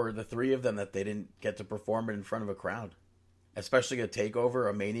sad for the three of them that they didn't get to perform it in front of a crowd, especially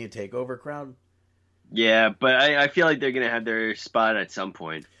a Mania takeover crowd. Yeah, but I feel like they're gonna have their spot at some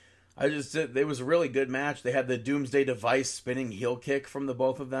point. It was a really good match. They had the Doomsday Device spinning heel kick from the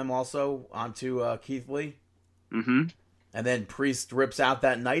both of them also onto Keith Lee. Mm-hmm. And then Priest rips out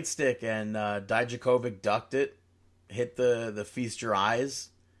that nightstick, and Dijakovic ducked it, hit the Feast Your Eyes,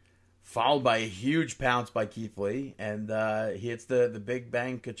 followed by a huge pounce by Keith Lee, and he hits the Big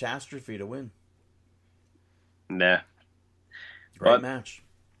Bang Catastrophe to win. Nah. Great match.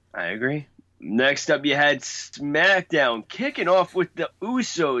 I agree. Next up, you had SmackDown kicking off with the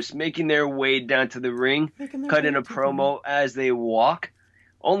Usos making their way down to the ring, cutting a promo as they walk,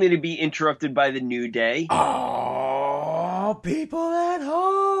 only to be interrupted by the New Day. Oh, Now, people at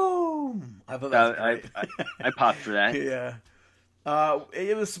home. I thought that was great. I popped for that. Yeah.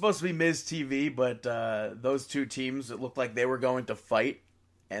 It was supposed to be Miz TV, but those two teams, it looked like they were going to fight.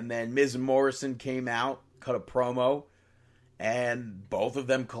 And then Miz and Morrison came out, cut a promo, and both of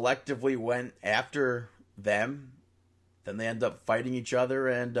them collectively went after them. Then they ended up fighting each other,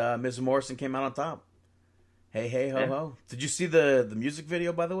 and Miz and Morrison came out on top. Hey, hey, ho, ho. Did you see the music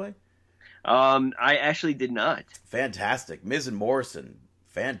video, by the way? I actually did not. Fantastic. Miz and Morrison.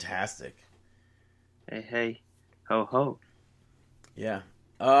 Fantastic. Hey, hey, ho, ho. Yeah.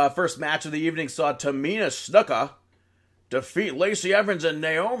 First match of the evening saw Tamina Snuka defeat Lacey Evans and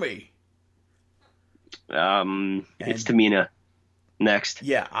Naomi. It's Tamina. Next.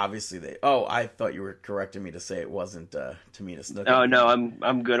 Yeah, obviously they... Oh, I thought you were correcting me to say it wasn't Tamina Snuka. Oh, no,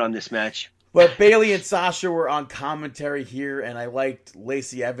 I'm good on this match. But Bayley and Sasha were on commentary here, and I liked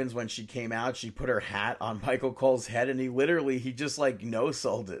Lacey Evans when she came out. She put her hat on Michael Cole's head, and he just, like,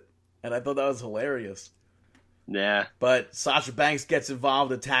 no-sold it. And I thought that was hilarious. Yeah. But Sasha Banks gets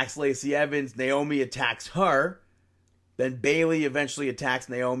involved, attacks Lacey Evans. Naomi attacks her. Then Bayley eventually attacks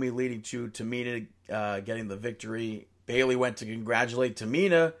Naomi, leading to Tamina getting the victory. Bayley went to congratulate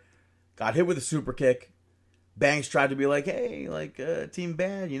Tamina, got hit with a super kick. Banks tried to be like, hey, like, team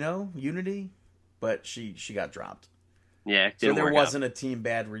bad, unity. But she got dropped. Yeah, so there wasn't a team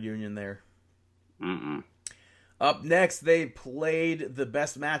bad reunion there. Mm-mm. Up next, they played the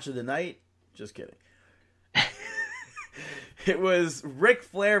best match of the night. Just kidding. It was Ric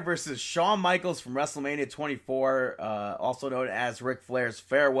Flair versus Shawn Michaels from WrestleMania 24, also known as Ric Flair's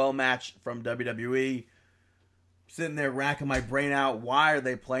farewell match from WWE. Sitting there racking my brain out. Why are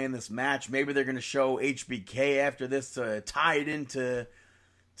they playing this match? Maybe they're going to show HBK after this to tie it into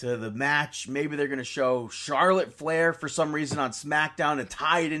the match. Maybe they're going to show Charlotte Flair for some reason on SmackDown to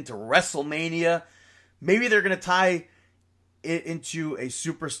tie it into WrestleMania. Maybe they're going to tie it into a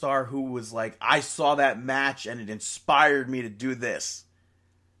superstar who was like, I saw that match and it inspired me to do this.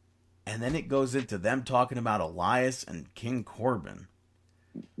 And then it goes into them talking about Elias and King Corbin.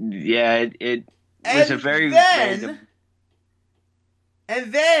 Yeah, it was a very random...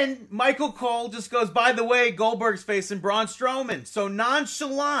 And then Michael Cole just goes, by the way, Goldberg's facing Braun Strowman. So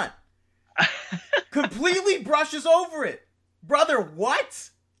nonchalant. Completely brushes over it. Brother, what?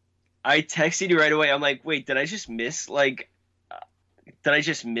 I texted you right away. I'm like, wait, did I just miss this,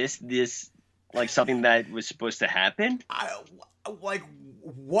 like, something that was supposed to happen?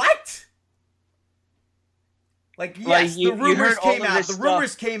 What? Like, yes, the rumors came out. The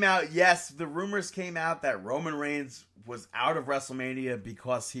rumors came out. Yes, the rumors came out that Roman Reigns was out of WrestleMania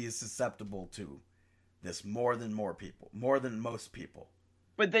because he is susceptible to this more than most people.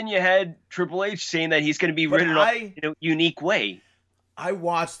 But then you had Triple H saying that he's going to be written off in a unique way. I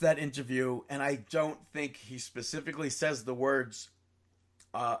watched that interview, and I don't think he specifically says the words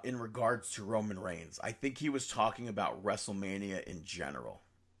in regards to Roman Reigns. I think he was talking about WrestleMania in general.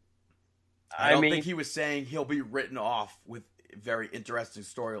 I don't think he was saying he'll be written off with a very interesting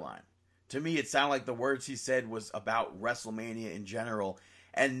storyline. To me, it sounded like the words he said was about WrestleMania in general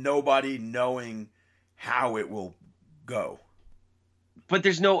and nobody knowing how it will go. But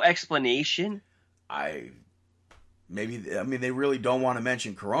there's no explanation. They really don't want to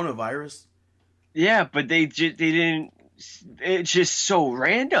mention coronavirus. Yeah, but they didn't. It's just so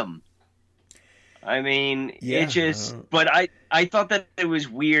random. I mean, yeah. But I thought that it was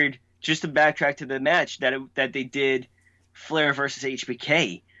weird. Just to backtrack to the match that they did Flair versus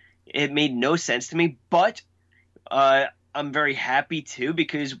HBK. It made no sense to me, but I'm very happy too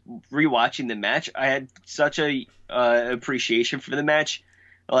because rewatching the match, I had such a appreciation for the match.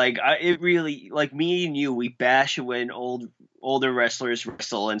 Like it really, like me and you, we bash when older wrestlers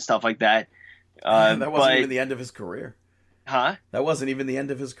wrestle and stuff like that. That wasn't even the end of his career. Huh? That wasn't even the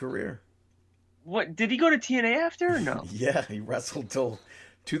end of his career. What, did he go to TNA after or no? Yeah, he wrestled till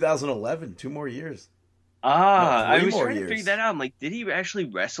 2011, 2 more years. I was trying to figure that out. I'm like, did he actually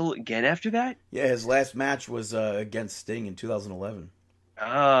wrestle again after that? Yeah, his last match was against Sting in 2011.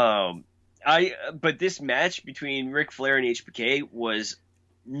 But this match between Ric Flair and HBK was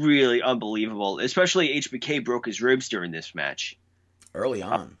really unbelievable. Especially HBK broke his ribs during this match. Early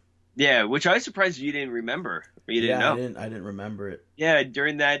on. Yeah, which I was surprised you didn't remember. Or you didn't know. I didn't remember it. Yeah,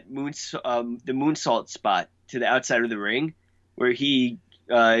 during that the moonsault spot to the outside of the ring, where he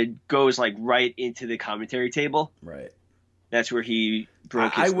goes like right into the commentary table. Right. That's where he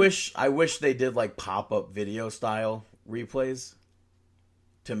broke his... I wish they did like pop-up video style replays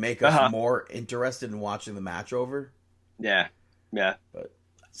to make us more interested in watching the match over. Yeah. Yeah. But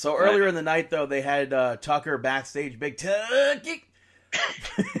so earlier in the night though, they had Tucker backstage, Big Tucky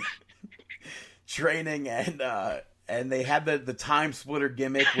training, and and they had the time splitter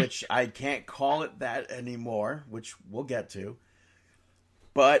gimmick, which I can't call it that anymore, which we'll get to.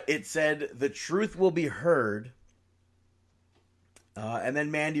 But it said, the truth will be heard. And then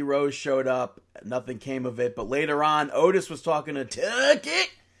Mandy Rose showed up. Nothing came of it. But later on, Otis was talking to Tucket.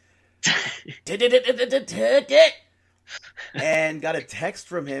 Tucket. And got a text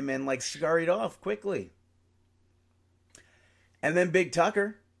from him and like scurried off quickly. And then Big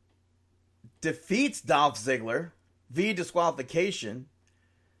Tucker defeats Dolph Ziggler via disqualification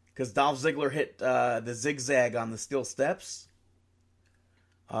because Dolph Ziggler hit the zigzag on the steel steps.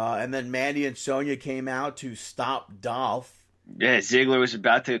 And then Mandy and Sonya came out to stop Dolph. Yeah, Ziggler was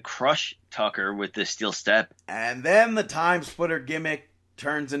about to crush Tucker with the steel step. And then the time splitter gimmick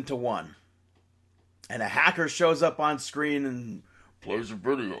turns into one. And a hacker shows up on screen and plays a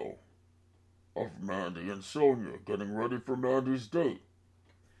video of Mandy and Sonya getting ready for Mandy's date.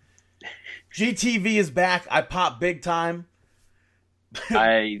 GTV is back. I pop big time.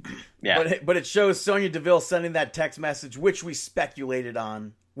 Yeah. But it shows Sonya Deville sending that text message, which we speculated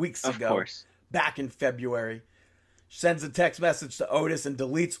on weeks ago. Of course. Back in February. She sends a text message to Otis and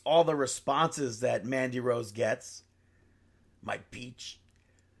deletes all the responses that Mandy Rose gets. My peach.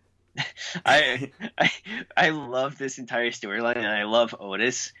 I love this entire storyline, and I love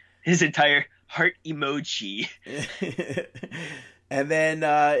Otis. His entire heart emoji. And then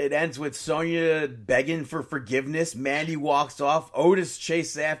it ends with Sonya begging for forgiveness. Mandy walks off. Otis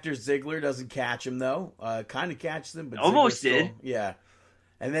chases after Ziggler. Doesn't catch him, though. Kind of catches him, but almost Ziggler did. Yeah.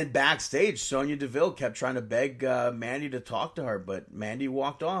 And then backstage, Sonya Deville kept trying to beg Mandy to talk to her, but Mandy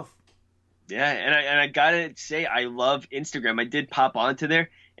walked off. Yeah, and I gotta say, I love Instagram. I did pop onto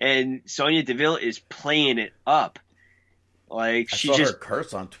there, and Sonya Deville is playing it up. Like I she saw just her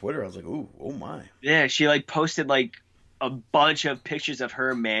curse on Twitter. I was like, ooh, oh my. Yeah, she like posted like a bunch of pictures of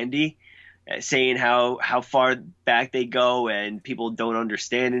her and Mandy, saying how far back they go and people don't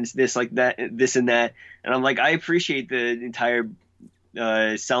understand and this like that, this and that. And I'm like, I appreciate the entire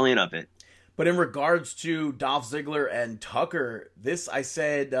selling of it. But in regards to Dolph Ziggler and Tucker, this I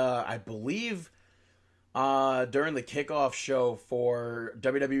said, I believe during the kickoff show for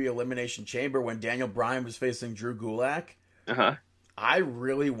WWE Elimination Chamber when Daniel Bryan was facing Drew Gulak. Uh-huh. I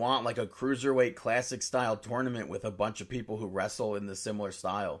really want like a Cruiserweight Classic style tournament with a bunch of people who wrestle in the similar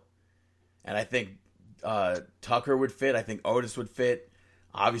style. And I think Tucker would fit. I think Otis would fit.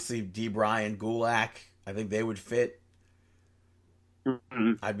 Obviously, D. Bryan, Gulak, I think they would fit.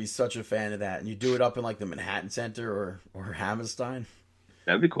 Mm-hmm. I'd be such a fan of that. And you do it up in like the Manhattan Center or Hammerstein.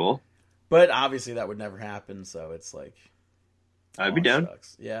 That'd be cool. But obviously that would never happen, so it's like... I'd be down.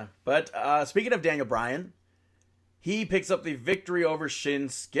 Sucks. Yeah. But speaking of Daniel Bryan, he picks up the victory over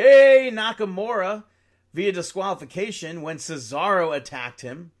Shinsuke Nakamura via disqualification when Cesaro attacked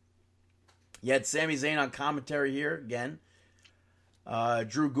him. You had Sami Zayn on commentary here again.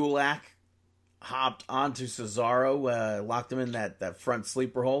 Drew Gulak hopped onto Cesaro, locked him in that front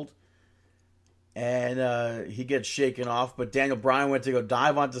sleeper hold. And he gets shaken off, but Daniel Bryan went to go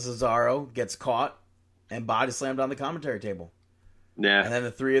dive onto Cesaro, gets caught, and body slammed on the commentary table. Yeah. And then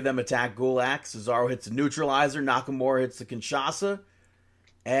the three of them attack Gulak. Cesaro hits the neutralizer, Nakamura hits the Kinshasa,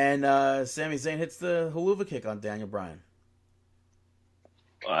 and Sami Zayn hits the Haluva kick on Daniel Bryan.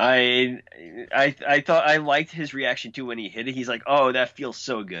 I thought I liked his reaction too when he hit it. He's like, "Oh, that feels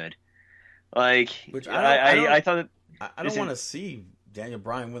so good." Like, Which I thought that I don't want to see Daniel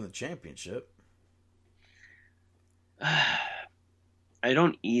Bryan win the championship. I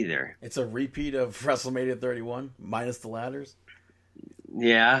don't either. It's a repeat of WrestleMania 31 minus the ladders.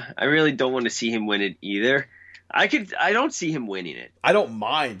 Yeah, I really don't want to see him win it either. I don't see him winning it. I don't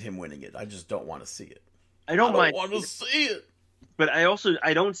mind him winning it. I just don't want to see it. I don't mind want to see it. But I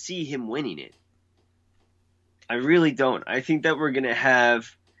don't see him winning it. I really don't. I think that we're gonna have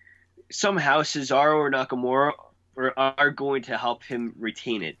somehow Cesaro or Nakamura are going to help him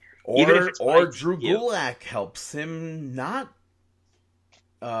retain it. Or Drew Gulak helps him not,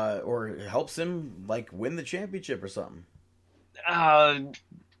 or helps him like win the championship or something. I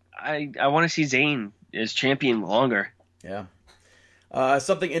want to see Zayn as champion longer. Yeah.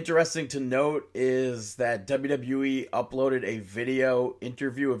 Something interesting to note is that WWE uploaded a video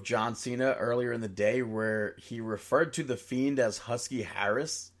interview of John Cena earlier in the day where he referred to The Fiend as Husky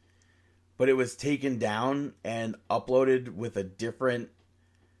Harris, but it was taken down and uploaded with a different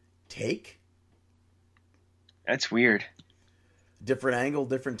take. That's weird. Different angle,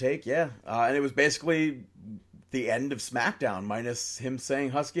 different take, yeah. And it was basically the end of SmackDown, minus him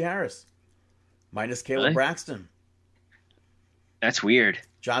saying Husky Harris. Minus Caleb Really? Braxton. That's weird.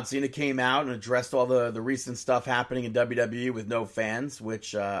 John Cena came out and addressed all the recent stuff happening in WWE with no fans,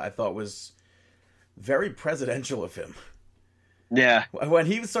 which I thought was very presidential of him. Yeah. When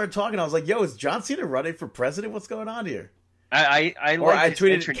he started talking, I was like, "Yo, is John Cena running for president? What's going on here?" I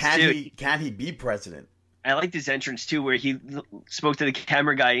tweeted, too. "Can he be president?" I liked his entrance too, where he spoke to the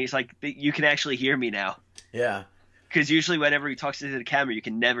camera guy, and he's like, "You can actually hear me now." Yeah. Because usually whenever he talks to the camera, you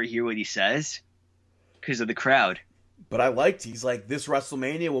can never hear what he says because of the crowd. But he's like, this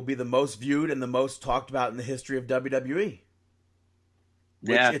WrestleMania will be the most viewed and the most talked about in the history of WWE.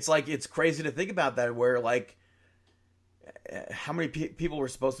 Yeah. It's crazy to think about that, where like, how many people were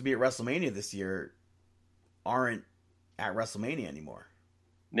supposed to be at WrestleMania this year aren't at WrestleMania anymore.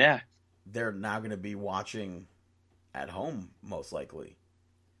 Yeah. They're now going to be watching at home, most likely.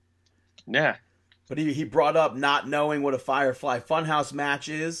 Yeah. But he brought up not knowing what a Firefly Funhouse match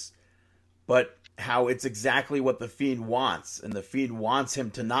is, but how it's exactly what The Fiend wants. And The Fiend wants him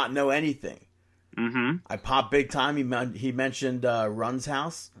to not know anything. Mm-hmm. I popped big time. He mentioned Run's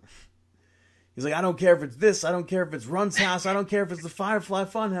house. He's like, I don't care if it's this. I don't care if it's Run's house. I don't care if it's the Firefly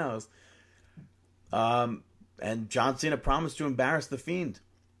Funhouse. And John Cena promised to embarrass The Fiend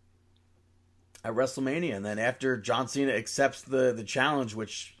at WrestleMania. And then after John Cena accepts the challenge,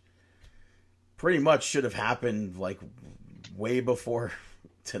 which pretty much should have happened like way before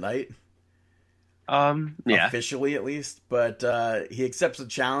tonight. Yeah. Officially, at least. But he accepts the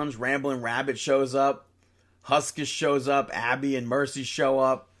challenge. Ramblin' Rabbit shows up. Huskus shows up. Abby and Mercy show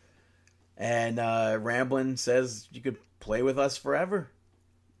up. And Ramblin' says, you could play with us forever.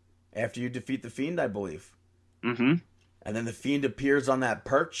 After you defeat The Fiend, I believe. Mm-hmm. And then The Fiend appears on that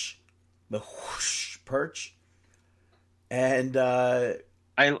perch. The whoosh perch. And I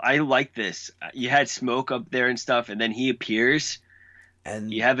like this. You had smoke up there and stuff, and then he appears,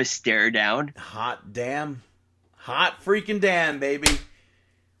 and you have a stare down. Hot freaking damn, baby.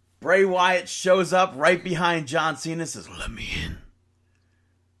 Bray Wyatt shows up right behind John Cena, says, let me in.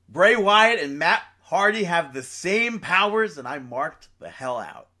 Bray Wyatt and Matt Hardy have the same powers, and I marked the hell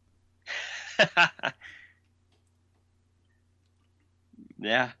out.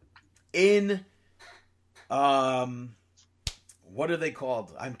 Yeah. In, what are they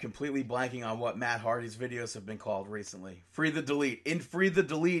called? I'm completely blanking on what Matt Hardy's videos have been called recently. Free the Delete. In Free the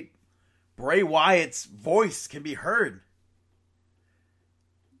Delete, Bray Wyatt's voice can be heard.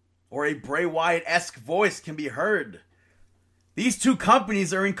 Or a Bray Wyatt-esque voice can be heard. These two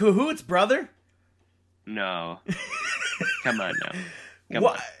companies are in cahoots, brother. No. Come on now. Come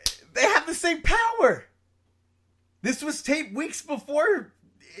what? on. They have the same power. This was taped weeks before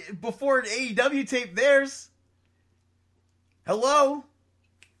AEW taped theirs. Hello?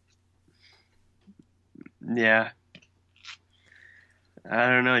 Yeah. I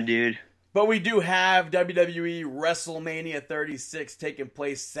don't know, dude. But we do have WWE WrestleMania 36 taking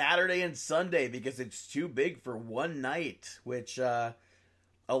place Saturday and Sunday because it's too big for one night, which a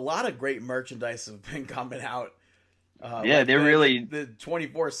lot of great merchandise have been coming out. Yeah, like they're really... The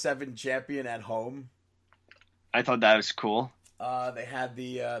 24/7 champion at home. I thought that was cool. They had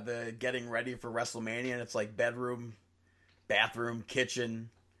the getting ready for WrestleMania, and it's like bedroom, bathroom, kitchen,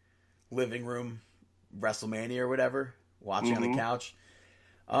 living room, WrestleMania or whatever, watching on the couch.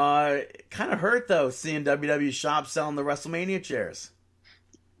 Kind of hurt, though, seeing WWE Shop selling the WrestleMania chairs.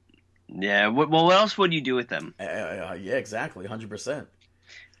 Yeah, well, what else would you do with them? Yeah, exactly, 100%.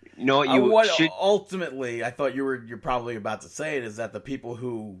 You know what you should... Ultimately, I thought you're probably about to say it, is that the people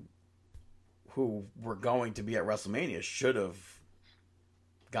who were going to be at WrestleMania should have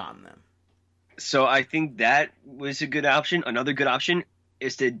gotten them. So I think that was a good option. Another good option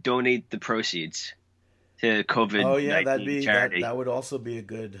is to donate the proceeds to COVID-19 oh yeah, charity. That would also be a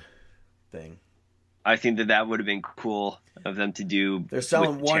good thing. I think that would have been cool of them to do. They're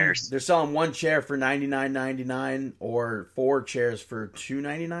selling one. Chairs. They're selling one chair for $99.99 or 4 chairs for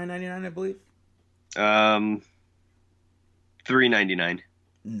 $299.99, I believe. $399.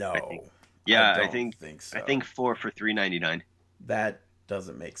 No. I think so. I think 4 for $399. That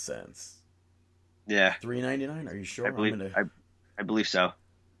doesn't make sense. Yeah. $399? Are you sure? I believe so.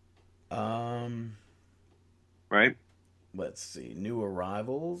 Right? Let's see. New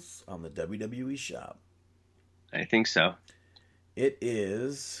arrivals on the WWE Shop. I think so. It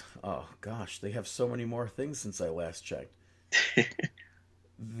is... Oh, gosh. They have so many more things since I last checked.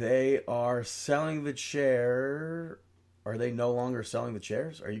 They are selling the chair... Are they no longer selling the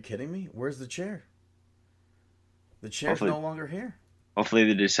chairs? Are you kidding me? Where's the chair? The chair's no longer here. Hopefully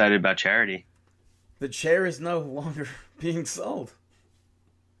they decided about charity. The chair is no longer being sold.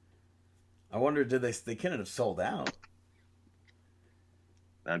 I wonder, they couldn't have sold out.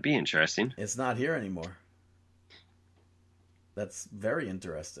 That'd be interesting. It's not here anymore. That's very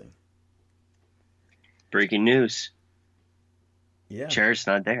interesting. Breaking news. Yeah. Chair's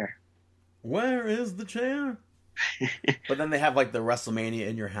not there. Where is the chair? But then they have like the WrestleMania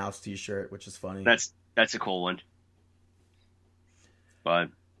in your house T-shirt, which is funny. That's a cool one. But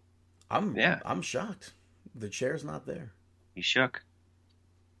I'm shocked. The chair's not there. He shook.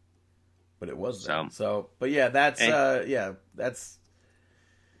 But it was there. So but yeah,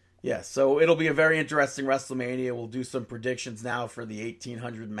 so it'll be a very interesting WrestleMania. We'll do some predictions now for the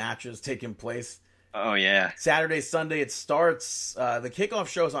 1,800 matches taking place. Oh yeah. Saturday, Sunday it starts. The kickoff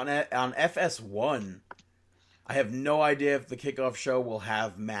show's on FS1. I have no idea if the kickoff show will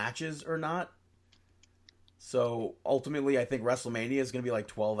have matches or not. So ultimately, I think WrestleMania is going to be like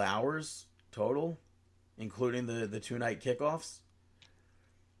 12 hours total, including the 2-night kickoffs.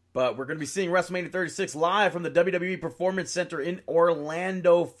 But we're going to be seeing WrestleMania 36 live from the WWE Performance Center in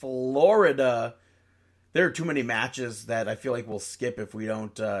Orlando, Florida. There are too many matches that I feel like we'll skip if we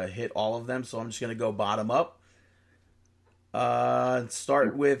don't hit all of them. So I'm just going to go bottom up.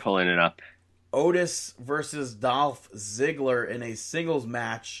 Start with pulling it up. Otis versus Dolph Ziggler in a singles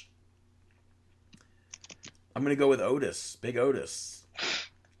match. I'm going to go with Otis. Big Otis.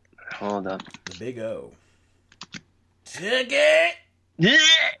 Hold up. The Big O. Ticket! Yeah.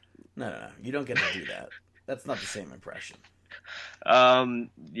 No. You don't get to do that. That's not the same impression.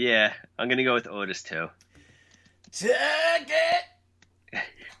 Yeah. I'm going to go with Otis, too. Ticket!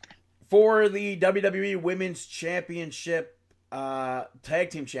 For the WWE Women's Championship, Tag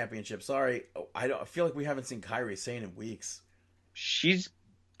Team Championship, sorry. I feel like we haven't seen Kairi Sane in weeks. She's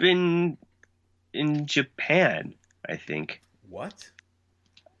been in Japan, I think. What?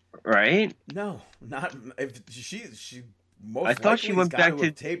 Right? No, not if she most I thought she went back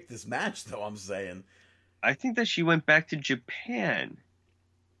to tape this match though, I'm saying. I think that she went back to Japan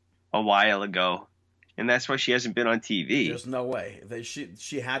a while ago. And that's why she hasn't been on TV. There's no way.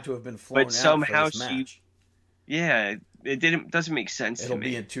 She had to have been flown but somehow out for this match. Yeah, it doesn't make sense It'll to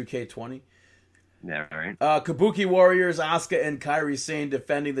me. be in 2K20. Yeah, right. Kabuki Warriors, Asuka and Kairi Sane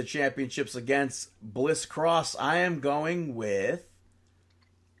defending the championships against Bliss Cross. I am going with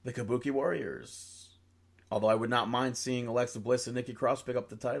the Kabuki Warriors. Although I would not mind seeing Alexa Bliss and Nikki Cross pick up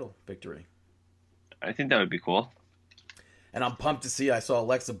the title victory. I think that would be cool. And I'm pumped to see. I saw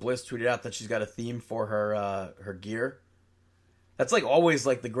Alexa Bliss tweeted out that she's got a theme for her gear. That's like always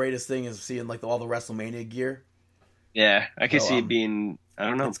like the greatest thing is seeing like all the WrestleMania gear. Yeah, I can see it being. I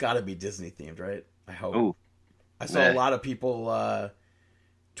don't know. It's got to be Disney themed, right? I hope. Ooh, I saw a lot of people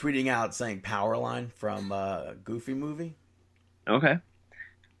tweeting out saying Powerline from Goofy movie. Okay,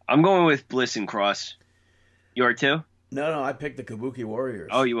 I'm going with Bliss and Cross. You are too? No, I picked the Kabuki Warriors.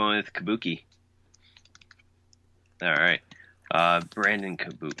 Oh, you went with Kabuki. All right. Brandon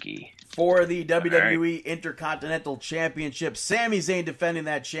Kabuki. For the WWE Intercontinental Championship, Sami Zayn defending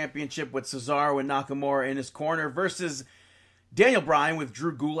that championship with Cesaro and Nakamura in his corner versus Daniel Bryan with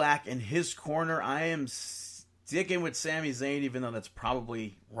Drew Gulak in his corner. I am sticking with Sami Zayn, even though that's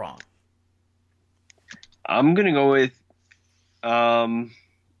probably wrong. I'm gonna go with Sami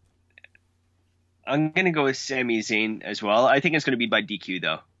Zayn as well. I think it's gonna be by DQ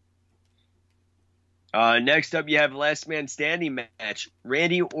though. Next up, you have Last Man Standing match.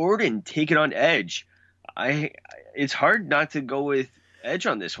 Randy Orton taking on Edge. It's hard not to go with Edge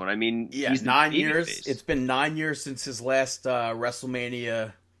on this one. I mean, yeah, he's 9 years. Face. It's been 9 years since his last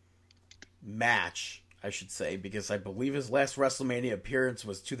WrestleMania match, I should say, because I believe his last WrestleMania appearance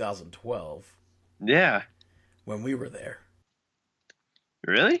was 2012. Yeah, when we were there.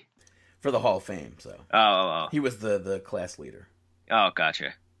 Really? For the Hall of Fame. So. Oh. He was the class leader. Oh,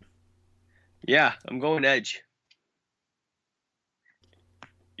 gotcha. Yeah, I'm going Edge.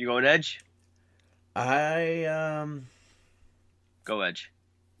 You going Edge? Go Edge.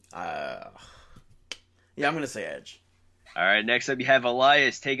 Yeah, I'm gonna say Edge. All right, next up you have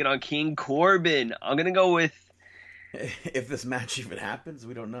Elias taking on King Corbin. I'm gonna go with. If this match even happens,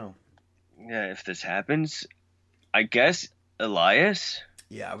 we don't know. Yeah, if this happens, I guess Elias.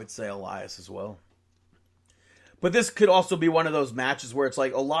 Yeah, I would say Elias as well. But this could also be one of those matches where it's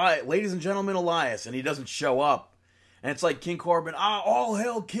like, ladies and gentlemen, Elias, and he doesn't show up. And it's like King Corbin, all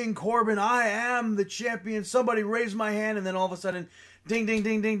hail King Corbin, I am the champion, somebody raise my hand, and then all of a sudden, ding, ding,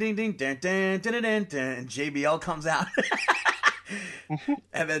 ding, ding, ding, ding, dun, dun, dun, dun, dun, and JBL comes out.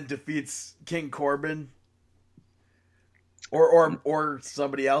 And then defeats King Corbin. Or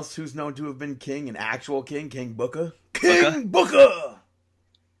somebody else who's known to have been king, an actual king, King Booker. King Booker!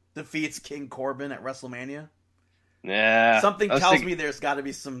 Defeats King Corbin at WrestleMania. Yeah. Something tells me there's got to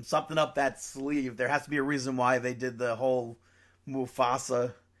be something up that sleeve. There has to be a reason why they did the whole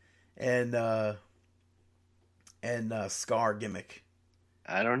Mufasa and Scar gimmick.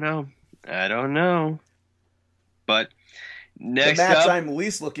 I don't know. But Next the match up, I'm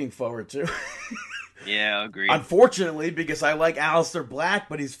least looking forward to. yeah, agreed. Unfortunately, because I like Aleister Black,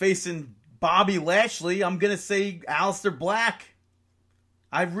 but he's facing Bobby Lashley, I'm going to say Aleister Black.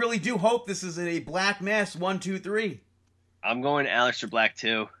 I really do hope this is a black mass 1, 2, 3. I'm going Aleister Black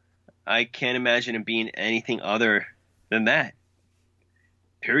too. I can't imagine him being anything other than that.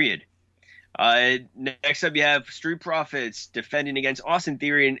 Period. Next up, you have Street Profits defending against Austin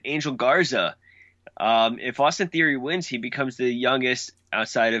Theory and Angel Garza. If Austin Theory wins, he becomes the youngest,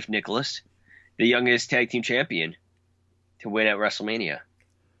 outside of Nicholas, the youngest tag team champion to win at WrestleMania.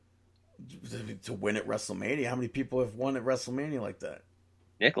 To win at WrestleMania? How many people have won at WrestleMania like that?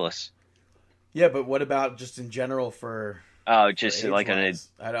 Nicholas. Yeah, but what about just in general for... Oh, just like on a...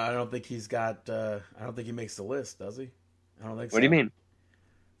 I don't think he's got... I don't think he makes the list, does he? I don't think so. What do you mean?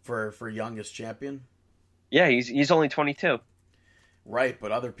 For youngest champion? Yeah, he's only 22. Right,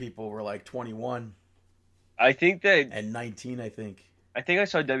 but other people were like 21. I think that... And 19, I think. I think I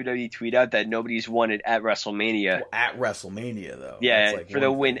saw WWE tweet out that nobody's won it at WrestleMania. Well, at WrestleMania, though. Yeah, like for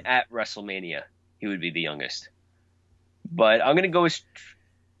the win at WrestleMania, he would be the youngest. But I'm going to go with...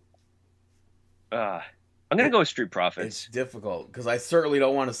 I'm going to go with Street Profits. It's difficult, because I certainly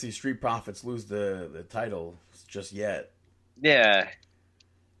don't want to see Street Profits lose the title just yet. Yeah.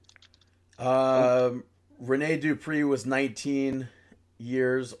 Rene Dupree was 19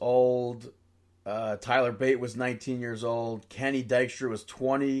 years old. Tyler Bate was 19 years old. Kenny Dykstra was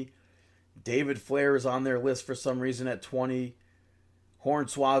 20. David Flair is on their list for some reason at 20.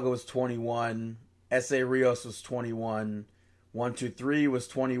 Hornswoggle was 21. S.A. Rios was 21. 1, 2, 3 was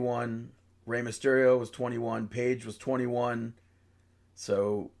 21. Rey Mysterio was 21. Paige was 21.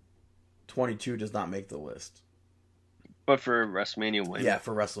 So 22 does not make the list. But for WrestleMania win. Yeah,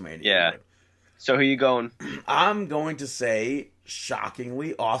 for WrestleMania. Yeah. So who are you going? I'm going to say,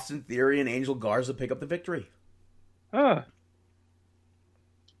 shockingly, Austin Theory and Angel Garza pick up the victory. Huh.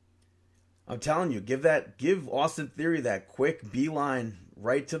 I'm telling you, give Austin Theory that quick beeline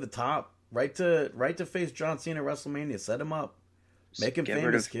right to the top, right to face John Cena at WrestleMania. Set him up, make him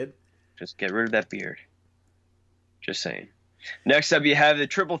famous, kid. Just get rid of that beard. Just saying. Next up, you have the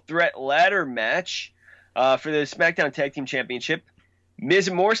triple threat ladder match for the SmackDown Tag Team Championship. Miz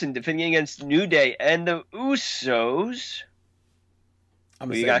and Morrison defending against New Day and the Usos.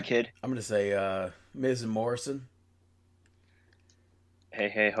 Who you got, kid? I'm going to say Miz and Morrison. Hey,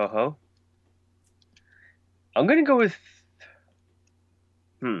 hey, ho, ho. I'm going to go with...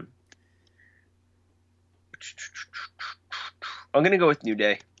 I'm going to go with New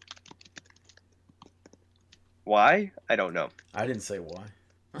Day. Why? I don't know. I didn't say why.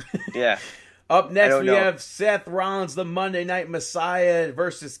 Yeah. Up next, we have Seth Rollins, the Monday Night Messiah,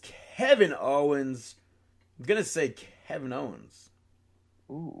 versus Kevin Owens. I'm going to say Kevin Owens.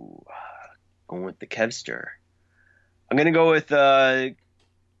 Ooh. Going with the Kevster. I'm going to go with...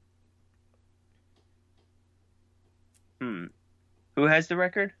 Who has the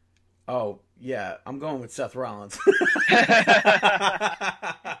record? Oh, yeah. I'm going with Seth Rollins.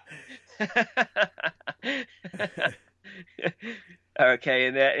 Okay,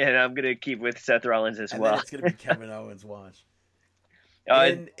 and I'm going to keep with Seth Rollins as well. Then it's going to be Kevin Owens, watch.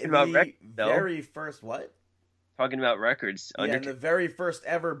 In the very first, what? Talking about records. In the very first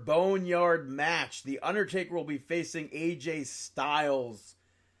ever Boneyard match, The Undertaker will be facing AJ Styles.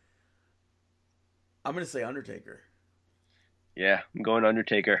 I'm going to say Undertaker. Yeah, I'm going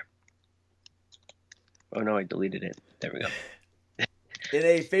Undertaker. Oh no, I deleted it. There we go. In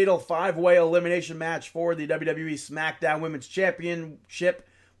a fatal 5-way elimination match for the WWE SmackDown Women's Championship,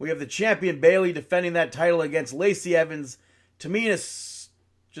 we have the champion Bayley defending that title against Lacey Evans,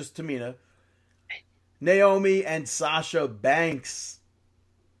 Tamina, Naomi, and Sasha Banks.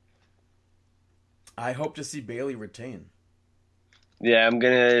 I hope to see Bayley retain. Yeah, I'm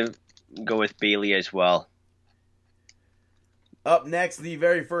going to go with Bayley as well. Up next, the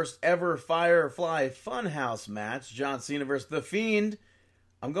very first ever Firefly Funhouse match, John Cena versus The Fiend.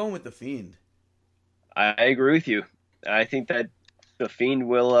 I'm going with The Fiend. I agree with you. I think that The Fiend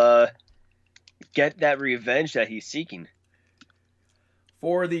will get that revenge that he's seeking.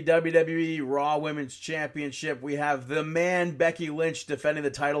 For the WWE Raw Women's Championship, we have the man Becky Lynch defending the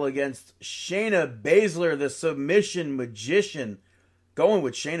title against Shayna Baszler, the submission magician. Going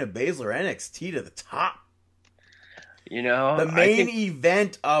with Shayna Baszler, NXT to the top. You know, the main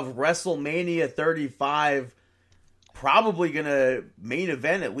event of WrestleMania 35, probably going to main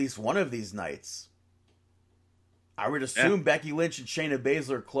event at least one of these nights. I would assume Becky Lynch and Shayna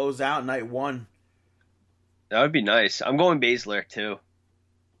Baszler close out night one. That would be nice. I'm going Baszler, too.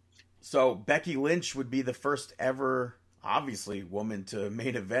 So Becky Lynch would be the first ever, obviously, woman to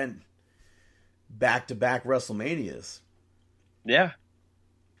main event back-to-back WrestleManias. Yeah.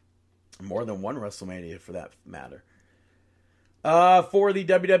 More than one WrestleMania, for that matter. For the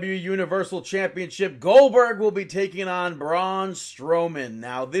WWE Universal Championship, Goldberg will be taking on Braun Strowman.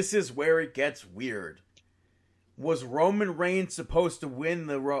 Now, this is where it gets weird. Was Roman Reigns supposed to win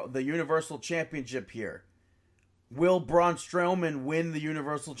the Universal Championship here? Will Braun Strowman win the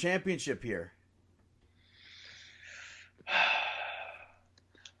Universal Championship here?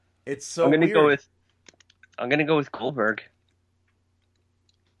 It's so I'm gonna weird. go with Goldberg.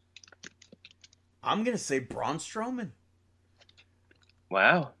 I'm gonna say Braun Strowman.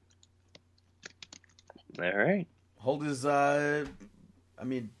 Wow. All right. Hold his, I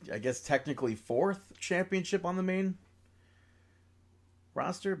guess technically 4th championship on the main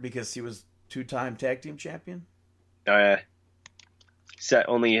roster because he was 2-time tag team champion. Only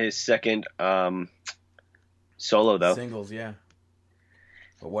his second solo though. Singles, yeah.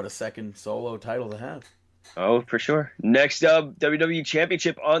 But what a second solo title to have. Oh, for sure. Next up, WWE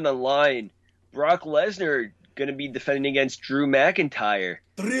Championship on the line. Brock Lesnar going to be defending against Drew McIntyre.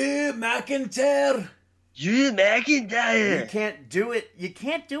 Drew McIntyre! Drew McIntyre! You can't do it. You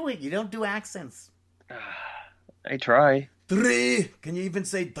can't do it. You don't do accents. I try. Drew! Can you even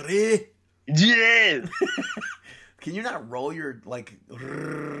say Drew? Yeah! Can you not roll your, like...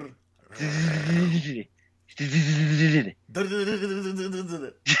 Drew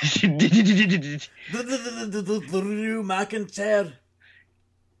McIntyre.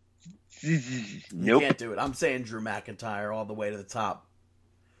 You Nope. can't do it. I'm saying Drew McIntyre all the way to the top.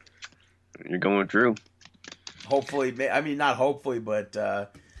 You're going with Drew. Hopefully, not hopefully, but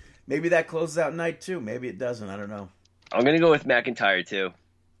maybe that closes out night 2. Maybe it doesn't. I don't know. I'm going to go with McIntyre, too.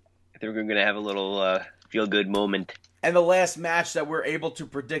 I think we're going to have a little feel-good moment. And the last match that we're able to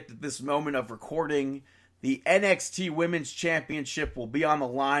predict at this moment of recording, the NXT Women's Championship will be on the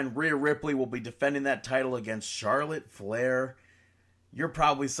line. Rhea Ripley will be defending that title against Charlotte Flair. You're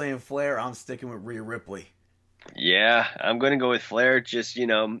probably saying Flair. I'm sticking with Rhea Ripley. Yeah, I'm going to go with Flair. Just,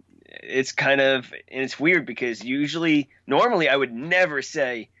 it's kind of, and it's weird because normally I would never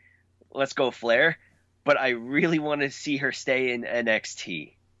say, let's go Flair, but I really want to see her stay in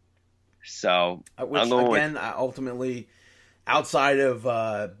NXT. So, ultimately, outside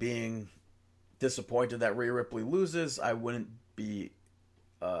of being disappointed that Rhea Ripley loses, I wouldn't be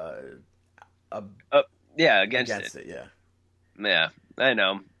against it. Yeah. Yeah, I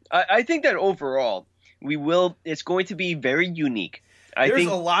know. I think that overall, it's going to be very unique. There's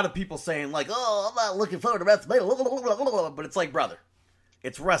a lot of people saying, like, oh, I'm not looking forward to WrestleMania, but it's like, brother,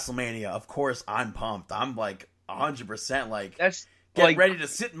 it's WrestleMania. Of course, I'm pumped. I'm like 100% like, ready to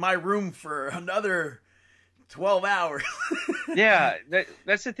sit in my room for another 12 hours. Yeah,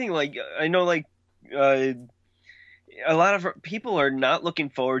 that's the thing. Like, I know, like, a lot of people are not looking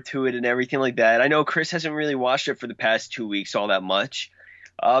forward to it and everything like that. I know Chris hasn't really watched it for the past 2 weeks all that much.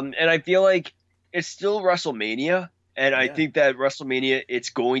 And I feel like it's still WrestleMania. And I think that WrestleMania, it's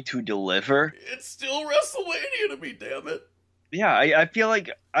going to deliver. It's still WrestleMania to me, damn it. Yeah, I feel like,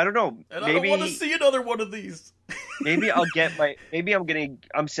 I don't know. And maybe, I don't want to see another one of these. I'm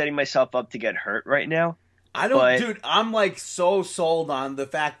setting myself up to get hurt right now. Dude, I'm like so sold on the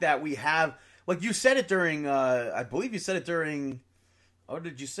fact that we have, like you said it during, I believe you said it during,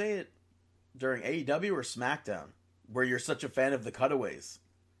 did you say it during AEW or SmackDown? Where you're such a fan of the cutaways.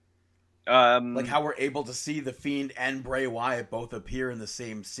 Like how we're able to see The Fiend and Bray Wyatt both appear in the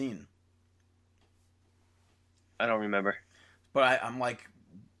same scene. I don't remember. But I'm like,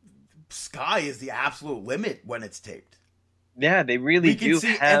 sky is the absolute limit when it's taped. Yeah, they really do. We can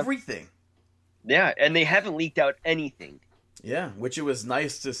see everything. Yeah, and they haven't leaked out anything. Yeah, which it was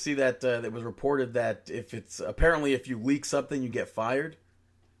nice to see that it was reported that if you leak something, you get fired.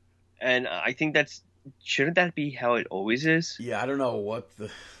 And I think shouldn't that be how it always is? Yeah, I don't know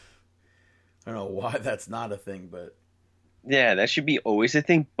why that's not a thing, but yeah, that should be always a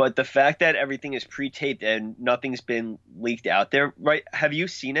thing. But the fact that everything is pre-taped and nothing's been leaked out there, right? Have you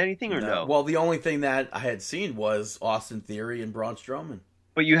seen anything or no? Well, the only thing that I had seen was Austin Theory and Braun Strowman.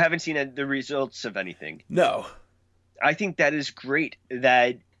 But you haven't seen the results of anything? No. I think that is great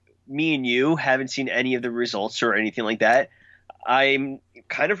that me and you haven't seen any of the results or anything like that. I'm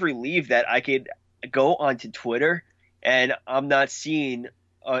kind of relieved that I could go onto Twitter and I'm not seeing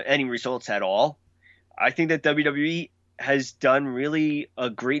any results at all. I think that WWE has done really a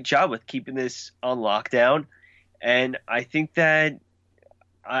great job with keeping this on lockdown, and I think that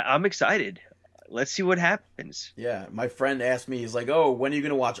I'm excited. Let's see what happens. Yeah, my friend asked me, he's like, oh, when are you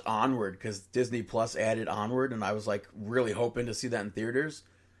going to watch Onward? Because Disney Plus added Onward, and I was like really hoping to see that in theaters.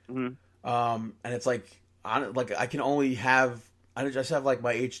 Mm-hmm. And it's like I can only I just have like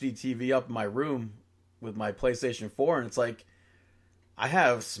my HD TV up in my room with my PlayStation 4, and it's like I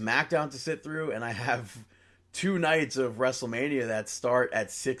have SmackDown to sit through, and I have 2 nights of WrestleMania that start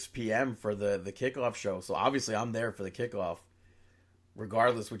at 6 p.m. for the kickoff show. So obviously I'm there for the kickoff,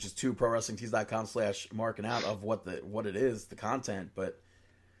 regardless, which is 2ProWrestlingTees.com/Markin Out of what it is, the content. But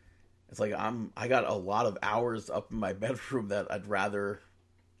it's like I got a lot of hours up in my bedroom that I'd rather.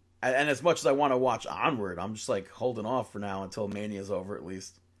 And as much as I want to watch Onward, I'm just like holding off for now until Mania's over at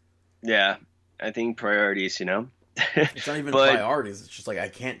least. Yeah, I think priorities, you know. It's not even priorities. It's just like I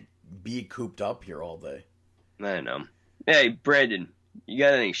can't be cooped up here all day. I know. Hey, Brandon, you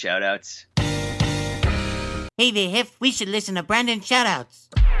got any shout-outs? Hey there, Hef. We should listen to Brandon's shout-outs.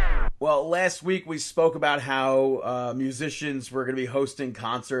 Well, last week we spoke about how musicians were going to be hosting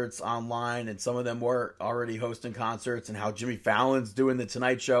concerts online, and some of them were already hosting concerts, and how Jimmy Fallon's doing the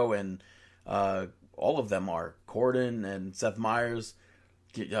Tonight Show, and all of them are. Corden and Seth Meyers,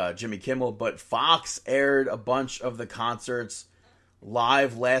 Jimmy Kimmel. But Fox aired a bunch of the concerts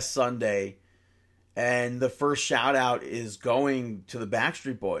live last Sunday, and the first shout-out is going to the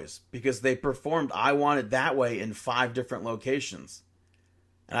Backstreet Boys, because they performed I Want It That Way in 5 different locations.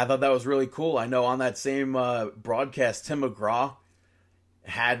 And I thought that was really cool. I know on that same broadcast, Tim McGraw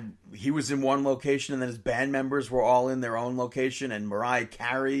he was in one location, and then his band members were all in their own location, and Mariah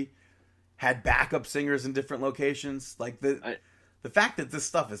Carey had backup singers in different locations. Like the fact that this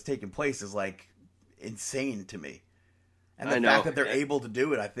stuff is taking place is like insane to me. And the fact that they're able to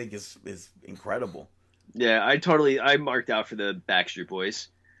do it, I think, is incredible. Yeah, I marked out for the Backstreet Boys.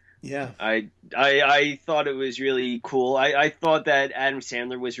 Yeah. I thought it was really cool. I thought that Adam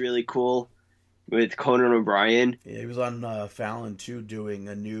Sandler was really cool with Conan O'Brien. Yeah, he was on Fallon, too, doing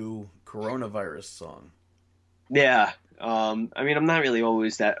a new coronavirus song. Yeah. I mean, I'm not really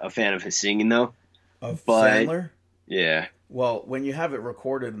always a fan of his singing, though. Sandler? Yeah. Well, when you have it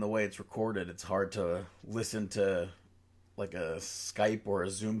recorded in the way it's recorded, it's hard to listen to like a Skype or a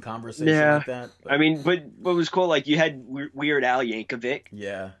Zoom conversation like that. But, I mean, but what was cool, like you had Weird Al Yankovic.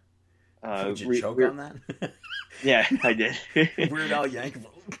 Yeah. Did you choke on that? Yeah, I did. Weird Al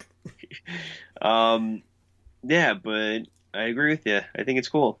Yankovic. Yeah, but I agree with you. I think it's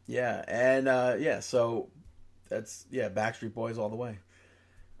cool. Yeah, and so that's Backstreet Boys all the way.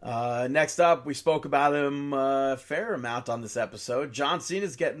 Next up, we spoke about him a fair amount on this episode. John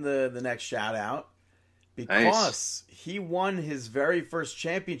Cena's getting the next shout out because he won his very first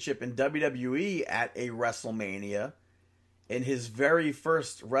championship in WWE at a WrestleMania. In his very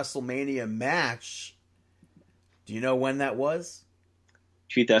first WrestleMania match. Do you know when that was?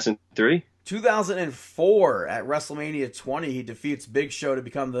 2003? 2004 at WrestleMania 20. He defeats Big Show to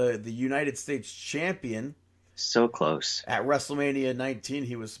become the United States champion. So close. At WrestleMania 19,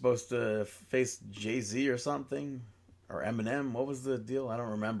 he was supposed to face Jay-Z or something. Or Eminem. What was the deal? I don't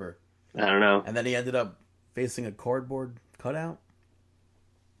remember. I don't know. And then he ended up facing a cardboard cutout?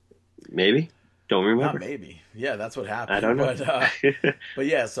 Maybe. Don't remember. Not maybe. Yeah, that's what happened. I don't know. But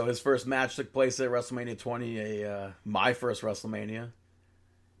yeah, so his first match took place at WrestleMania 20, my first WrestleMania.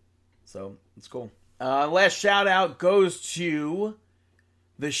 So, it's cool. Last shout out goes to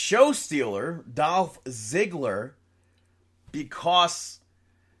the show stealer, Dolph Ziggler, because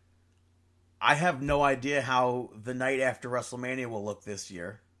I have no idea how the night after WrestleMania will look this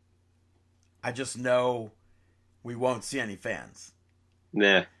year. I just know we won't see any fans.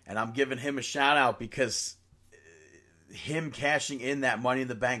 Yeah. And I'm giving him a shout out because him cashing in that Money in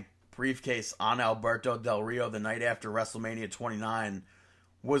the Bank briefcase on Alberto Del Rio the night after WrestleMania 29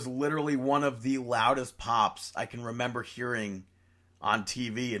 was literally one of the loudest pops I can remember hearing on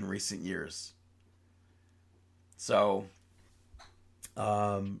TV in recent years. So,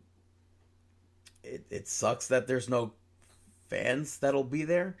 it sucks that there's no fans that'll be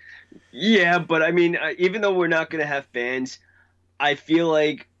there. Yeah, but I mean, even though we're not going to have fans, I feel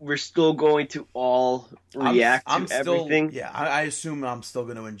like we're still going to all react to everything. Yeah, I assume I'm still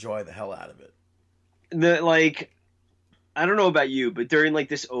going to enjoy the hell out of it. I don't know about you, but during like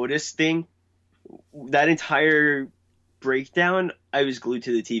this Otis thing, that entire breakdown, I was glued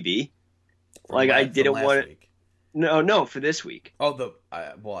to the TV. I didn't want it. No, for this week. Oh,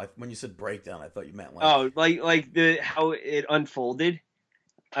 when you said breakdown, I thought you meant how it unfolded.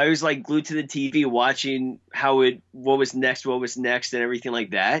 I was like glued to the TV watching what was next, and everything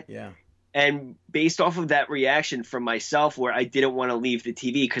like that. Yeah. And based off of that reaction from myself, where I didn't want to leave the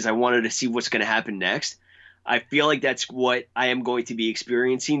TV because I wanted to see what's going to happen next, I feel like that's what I am going to be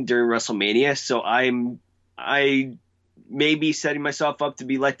experiencing during WrestleMania. So I may be setting myself up to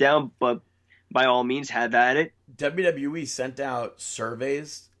be let down, but by all means, have at it. WWE sent out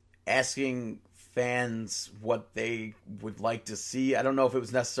surveys asking fans what they would like to see. I don't know if it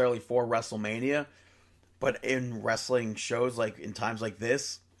was necessarily for WrestleMania, but in wrestling shows, like in times like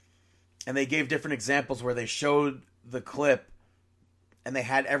this, and they gave different examples where they showed the clip and they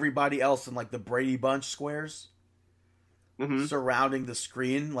had everybody else in like the Brady Bunch squares surrounding the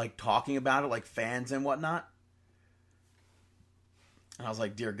screen, like talking about it, like fans and whatnot. And I was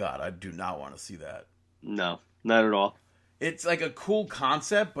like, dear God, I do not want to see that. No, not at all. It's like a cool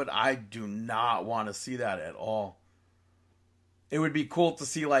concept, but I do not want to see that at all. It would be cool to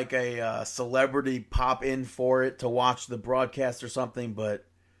see like a celebrity pop in for it to watch the broadcast or something, but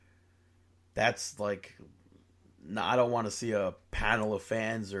that's like, no, I don't want to see a panel of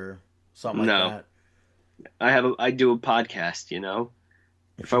fans or something like that. I do a podcast, you know.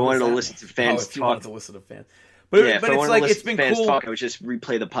 If I wanted to listen to fans if you wanted to listen to fans. But it's like, it's been cool. Talk, I would just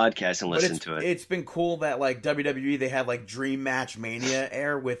replay the podcast and listen to it. It's been cool that like WWE, they had like Dream Match Mania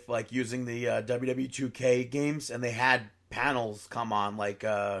air with like using the WWE 2K games, and they had panels come on. Like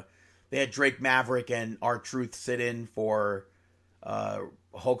they had Drake Maverick and R-Truth sit in for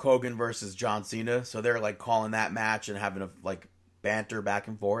Hulk Hogan versus John Cena. So they're like calling that match and having a like banter back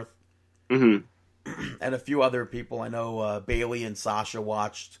and forth. Mm-hmm. And a few other people. I know Bailey and Sasha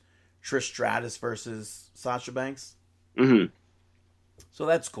watched Trish Stratus versus Sasha Banks. Mm-hmm. So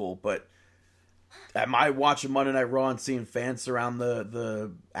that's cool, but am I watching Monday Night Raw and seeing fans surround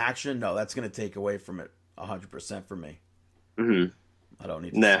the action? No, that's going to take away from it 100% for me. Mm-hmm. I don't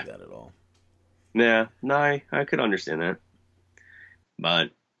need to see that at all. Yeah, no, I could understand that. But,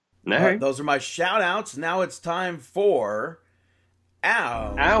 no. Those are my shout-outs. Now it's time for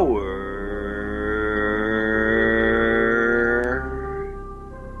Our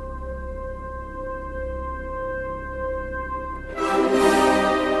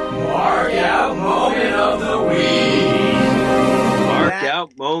Moment of the week. Mark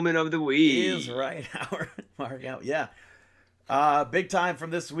out moment of the week. Is right. Our mark out. Yeah. Big time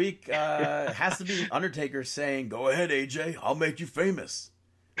from this week has to be Undertaker saying, "Go ahead, AJ. I'll make you famous."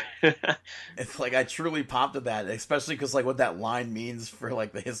 It's like I truly popped at that, especially because like what that line means for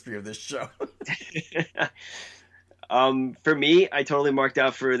like the history of this show. For me, I totally marked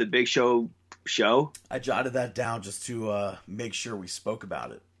out for the Big Show. I jotted that down just to make sure we spoke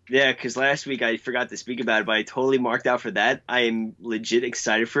about it. Yeah, because last week I forgot to speak about it, but I totally marked out for that. I am legit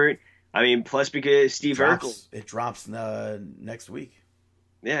excited for it. I mean, plus because Steve Urkel. It drops next week.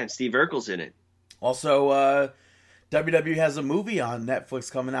 Yeah, and Steve Urkel's in it. Also, WWE has a movie on Netflix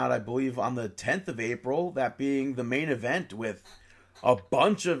coming out, I believe, on the 10th of April, that being the main event with a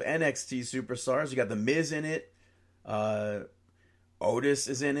bunch of NXT superstars. You got The Miz in it. Otis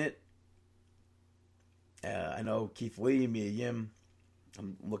is in it. I know Keith Lee, Mia Yim.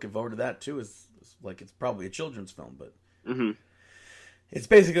 I'm looking forward to that too. It's probably a children's film, but it's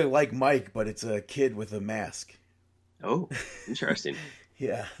basically like Mike, but it's a kid with a mask. Oh, interesting.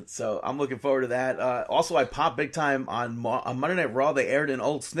 Yeah, so I'm looking forward to that. Also, I popped big time on Monday Night Raw. They aired an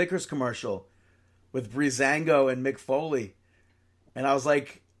old Snickers commercial with Breezango and Mick Foley, and I was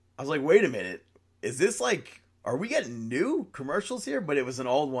like, wait a minute, is this like, are we getting new commercials here? But it was an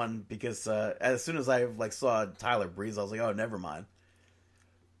old one because as soon as I like saw Tyler Breeze, I was like, oh, never mind.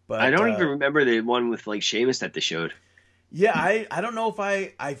 But I don't even remember the one with like Sheamus that they showed. Yeah, I don't know if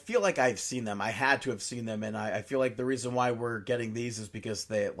I feel like I've seen them. I had to have seen them, and I feel like the reason why we're getting these is because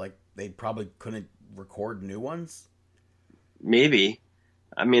they probably couldn't record new ones. Maybe.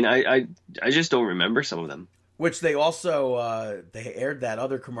 I mean, I just don't remember some of them. Which they also they aired that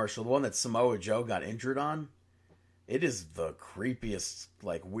other commercial, the one that Samoa Joe got injured on. It is the creepiest,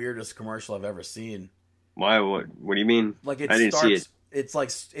 like weirdest commercial I've ever seen. Why? What do you mean? Like I didn't see it. It's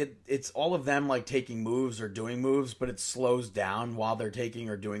like it's all of them like taking moves or doing moves, but it slows down while they're taking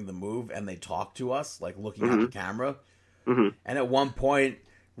or doing the move, and they talk to us like looking at the camera. And at one point,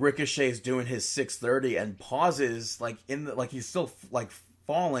 Ricochet's doing his 630 and pauses like like he's still like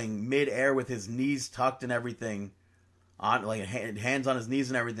falling mid-air with his knees tucked and everything on, like hands on his knees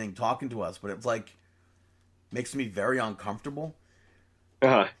and everything, talking to us. But it's like makes me very uncomfortable.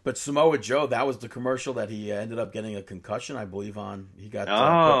 But Samoa Joe, that was the commercial that he ended up getting a concussion, I believe, on. He got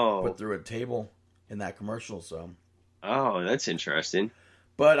put through a table in that commercial. So, that's interesting.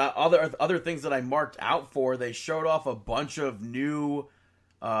 But other things that I marked out for, they showed off a bunch of new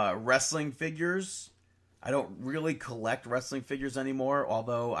wrestling figures. I don't really collect wrestling figures anymore,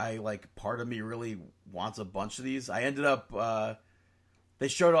 although part of me really wants a bunch of these. I ended up, they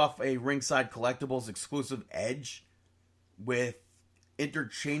showed off a Ringside Collectibles exclusive Edge with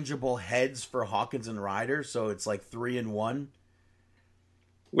interchangeable heads for Hawkins and Ryder, so it's like 3-in-1,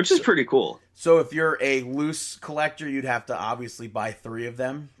 which is pretty cool. So if you're a loose collector, you'd have to obviously buy 3 of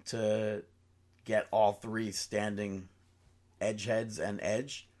them to get all 3 standing Edge heads and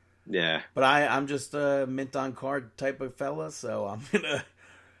Edge. Yeah. But I'm just a mint on card type of fella, so I'm gonna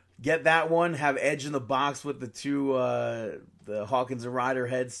get that one. Have Edge in the box with the two the Hawkins and Ryder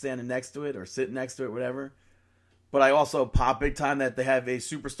heads standing next to it or sitting next to it, whatever. But I also pop big time that they have a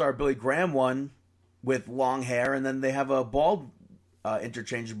superstar Billy Graham one with long hair, and then they have a bald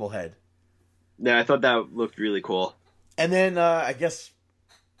interchangeable head. Yeah, I thought that looked really cool. And then I guess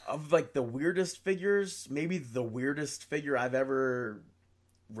of like the weirdest figures, maybe the weirdest figure I've ever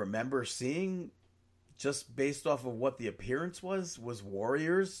remember seeing, just based off of what the appearance was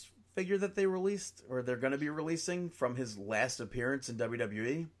Warrior's figure that they released, or they're going to be releasing from his last appearance in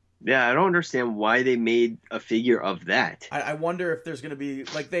WWE. Yeah, I don't understand why they made a figure of that. I wonder if there's going to be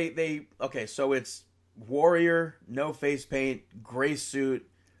like they okay, so it's Warrior, no face paint, gray suit.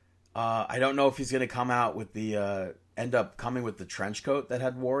 I don't know if he's going to come out with the end up coming with the trench coat that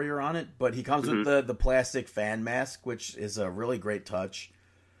had Warrior on it, but he comes with the plastic fan mask, which is a really great touch.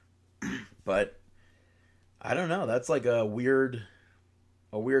 But I don't know. That's like a weird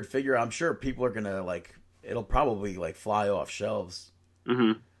figure. I'm sure people are gonna like. It'll probably like fly off shelves.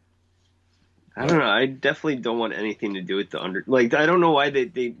 Mm-hmm. I don't know. I definitely don't want anything to do with the I don't know why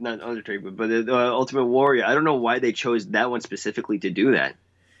they not Undertaker, but the Ultimate Warrior. I don't know why they chose that one specifically to do that.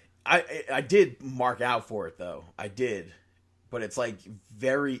 I did mark out for it though. I did, but it's like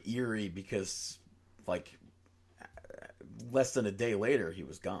very eerie because like less than a day later he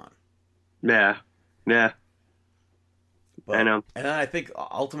was gone. Yeah. But, I know. And then I think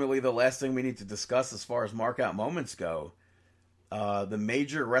ultimately the last thing we need to discuss as far as mark out moments go, the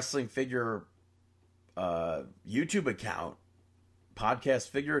major wrestling figure YouTube account, podcast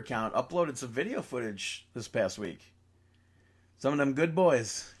figure account, uploaded some video footage this past week. Some of them good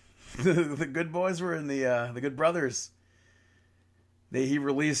boys. The good boys were in the Good Brothers. He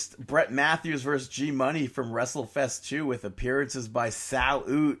released Brett Matthews versus G Money from WrestleFest 2 with appearances by Sal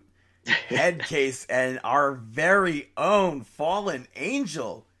Oot, Headcase, and our very own Fallen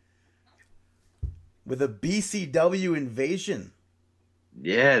Angel with a BCW invasion.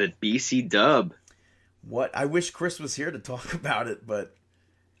 Yeah, the BC dub. What? I wish Chris was here to talk about it, but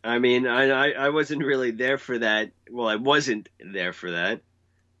I mean, I wasn't really there for that. Well, I wasn't there for that.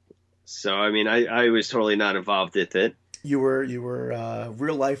 So, I mean, I was totally not involved with it. You were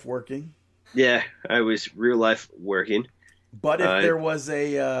real life working. Yeah, I was real life working. But if there was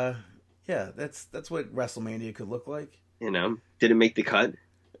a that's what WrestleMania could look like. You know, did it make the cut?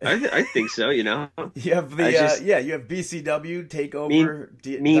 I think so. You know, you have you have BCW take over.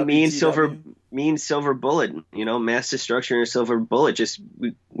 Me and Silver Bullet. You know, Mass Destruction and Silver Bullet. Just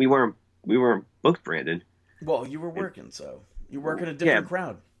we weren't booked, Brandon. Well, you were working, so you're working a different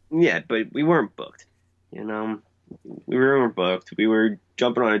crowd. Yeah, but we weren't booked. You know, we weren't booked. We were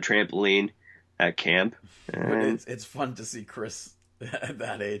jumping on a trampoline at camp. But it's fun to see Chris at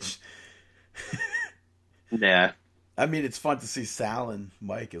that age. Yeah. I mean, it's fun to see Sal and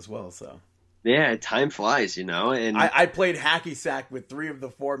Mike as well. So yeah, time flies, you know. And I played hacky sack with 3 of the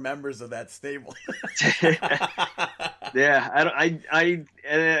 4 members of that stable. Yeah, I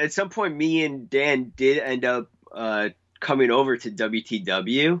at some point, me and Dan did end up coming over to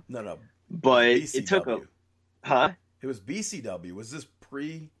WTW. No, but BCW. It took It was BCW. Was this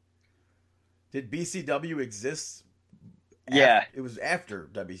pre? Did BCW exist? Yeah, it was after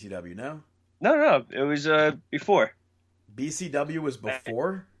WCW. No, it was before. BCW was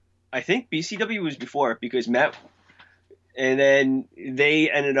before? I think BCW was before because Matt, and then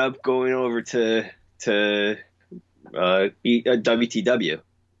they ended up going over to WTW.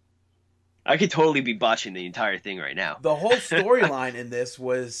 I could totally be botching the entire thing right now. The whole storyline in this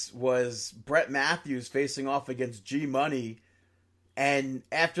was Brett Matthews facing off against G Money, and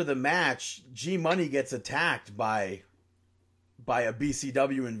after the match, G Money gets attacked by a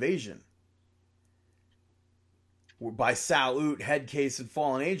BCW invasion. By Sal Oot, Headcase, and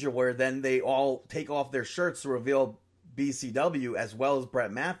Fallen Angel, where then they all take off their shirts to reveal BCW as well as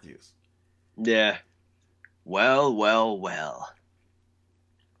Brett Matthews. Yeah. Well.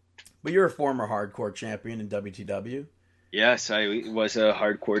 But you're a former hardcore champion in WTW. Yes, I was a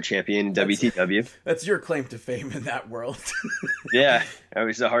hardcore champion in WTW. That's your claim to fame in that world. Yeah, I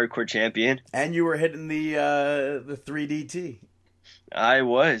was a hardcore champion. And you were hitting the 3DT. I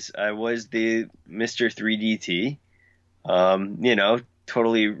was the Mr. 3DT. You know,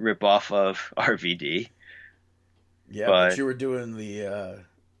 totally rip off of RVD. Yeah, but you were doing the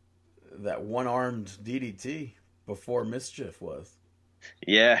that one-armed DDT before Mischief was.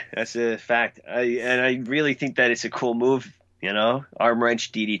 Yeah, that's a fact. I really think that it's a cool move, you know, arm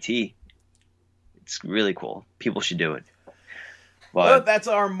wrench DDT. It's really cool. People should do it. Well, that's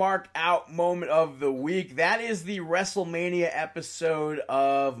our Mark Out moment of the week. That is the WrestleMania episode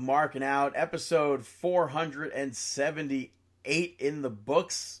of Markin Out, episode 478 in the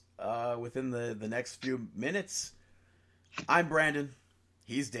books within the next few minutes. I'm Brandon.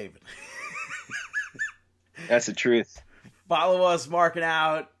 He's David. That's the truth. Follow us, Markin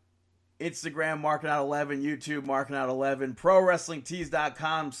Out. Instagram, Markin Out 11. YouTube, Markin Out 11.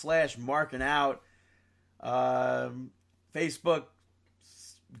 ProWrestlingTees.com/Markin Out. Facebook,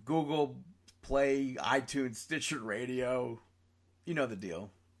 Google Play, iTunes, Stitcher Radio. You know the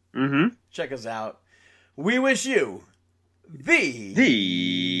deal. Mm-hmm. Check us out. We wish you the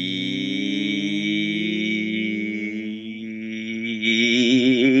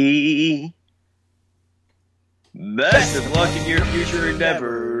best of luck in your future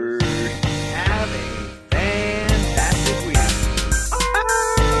endeavors.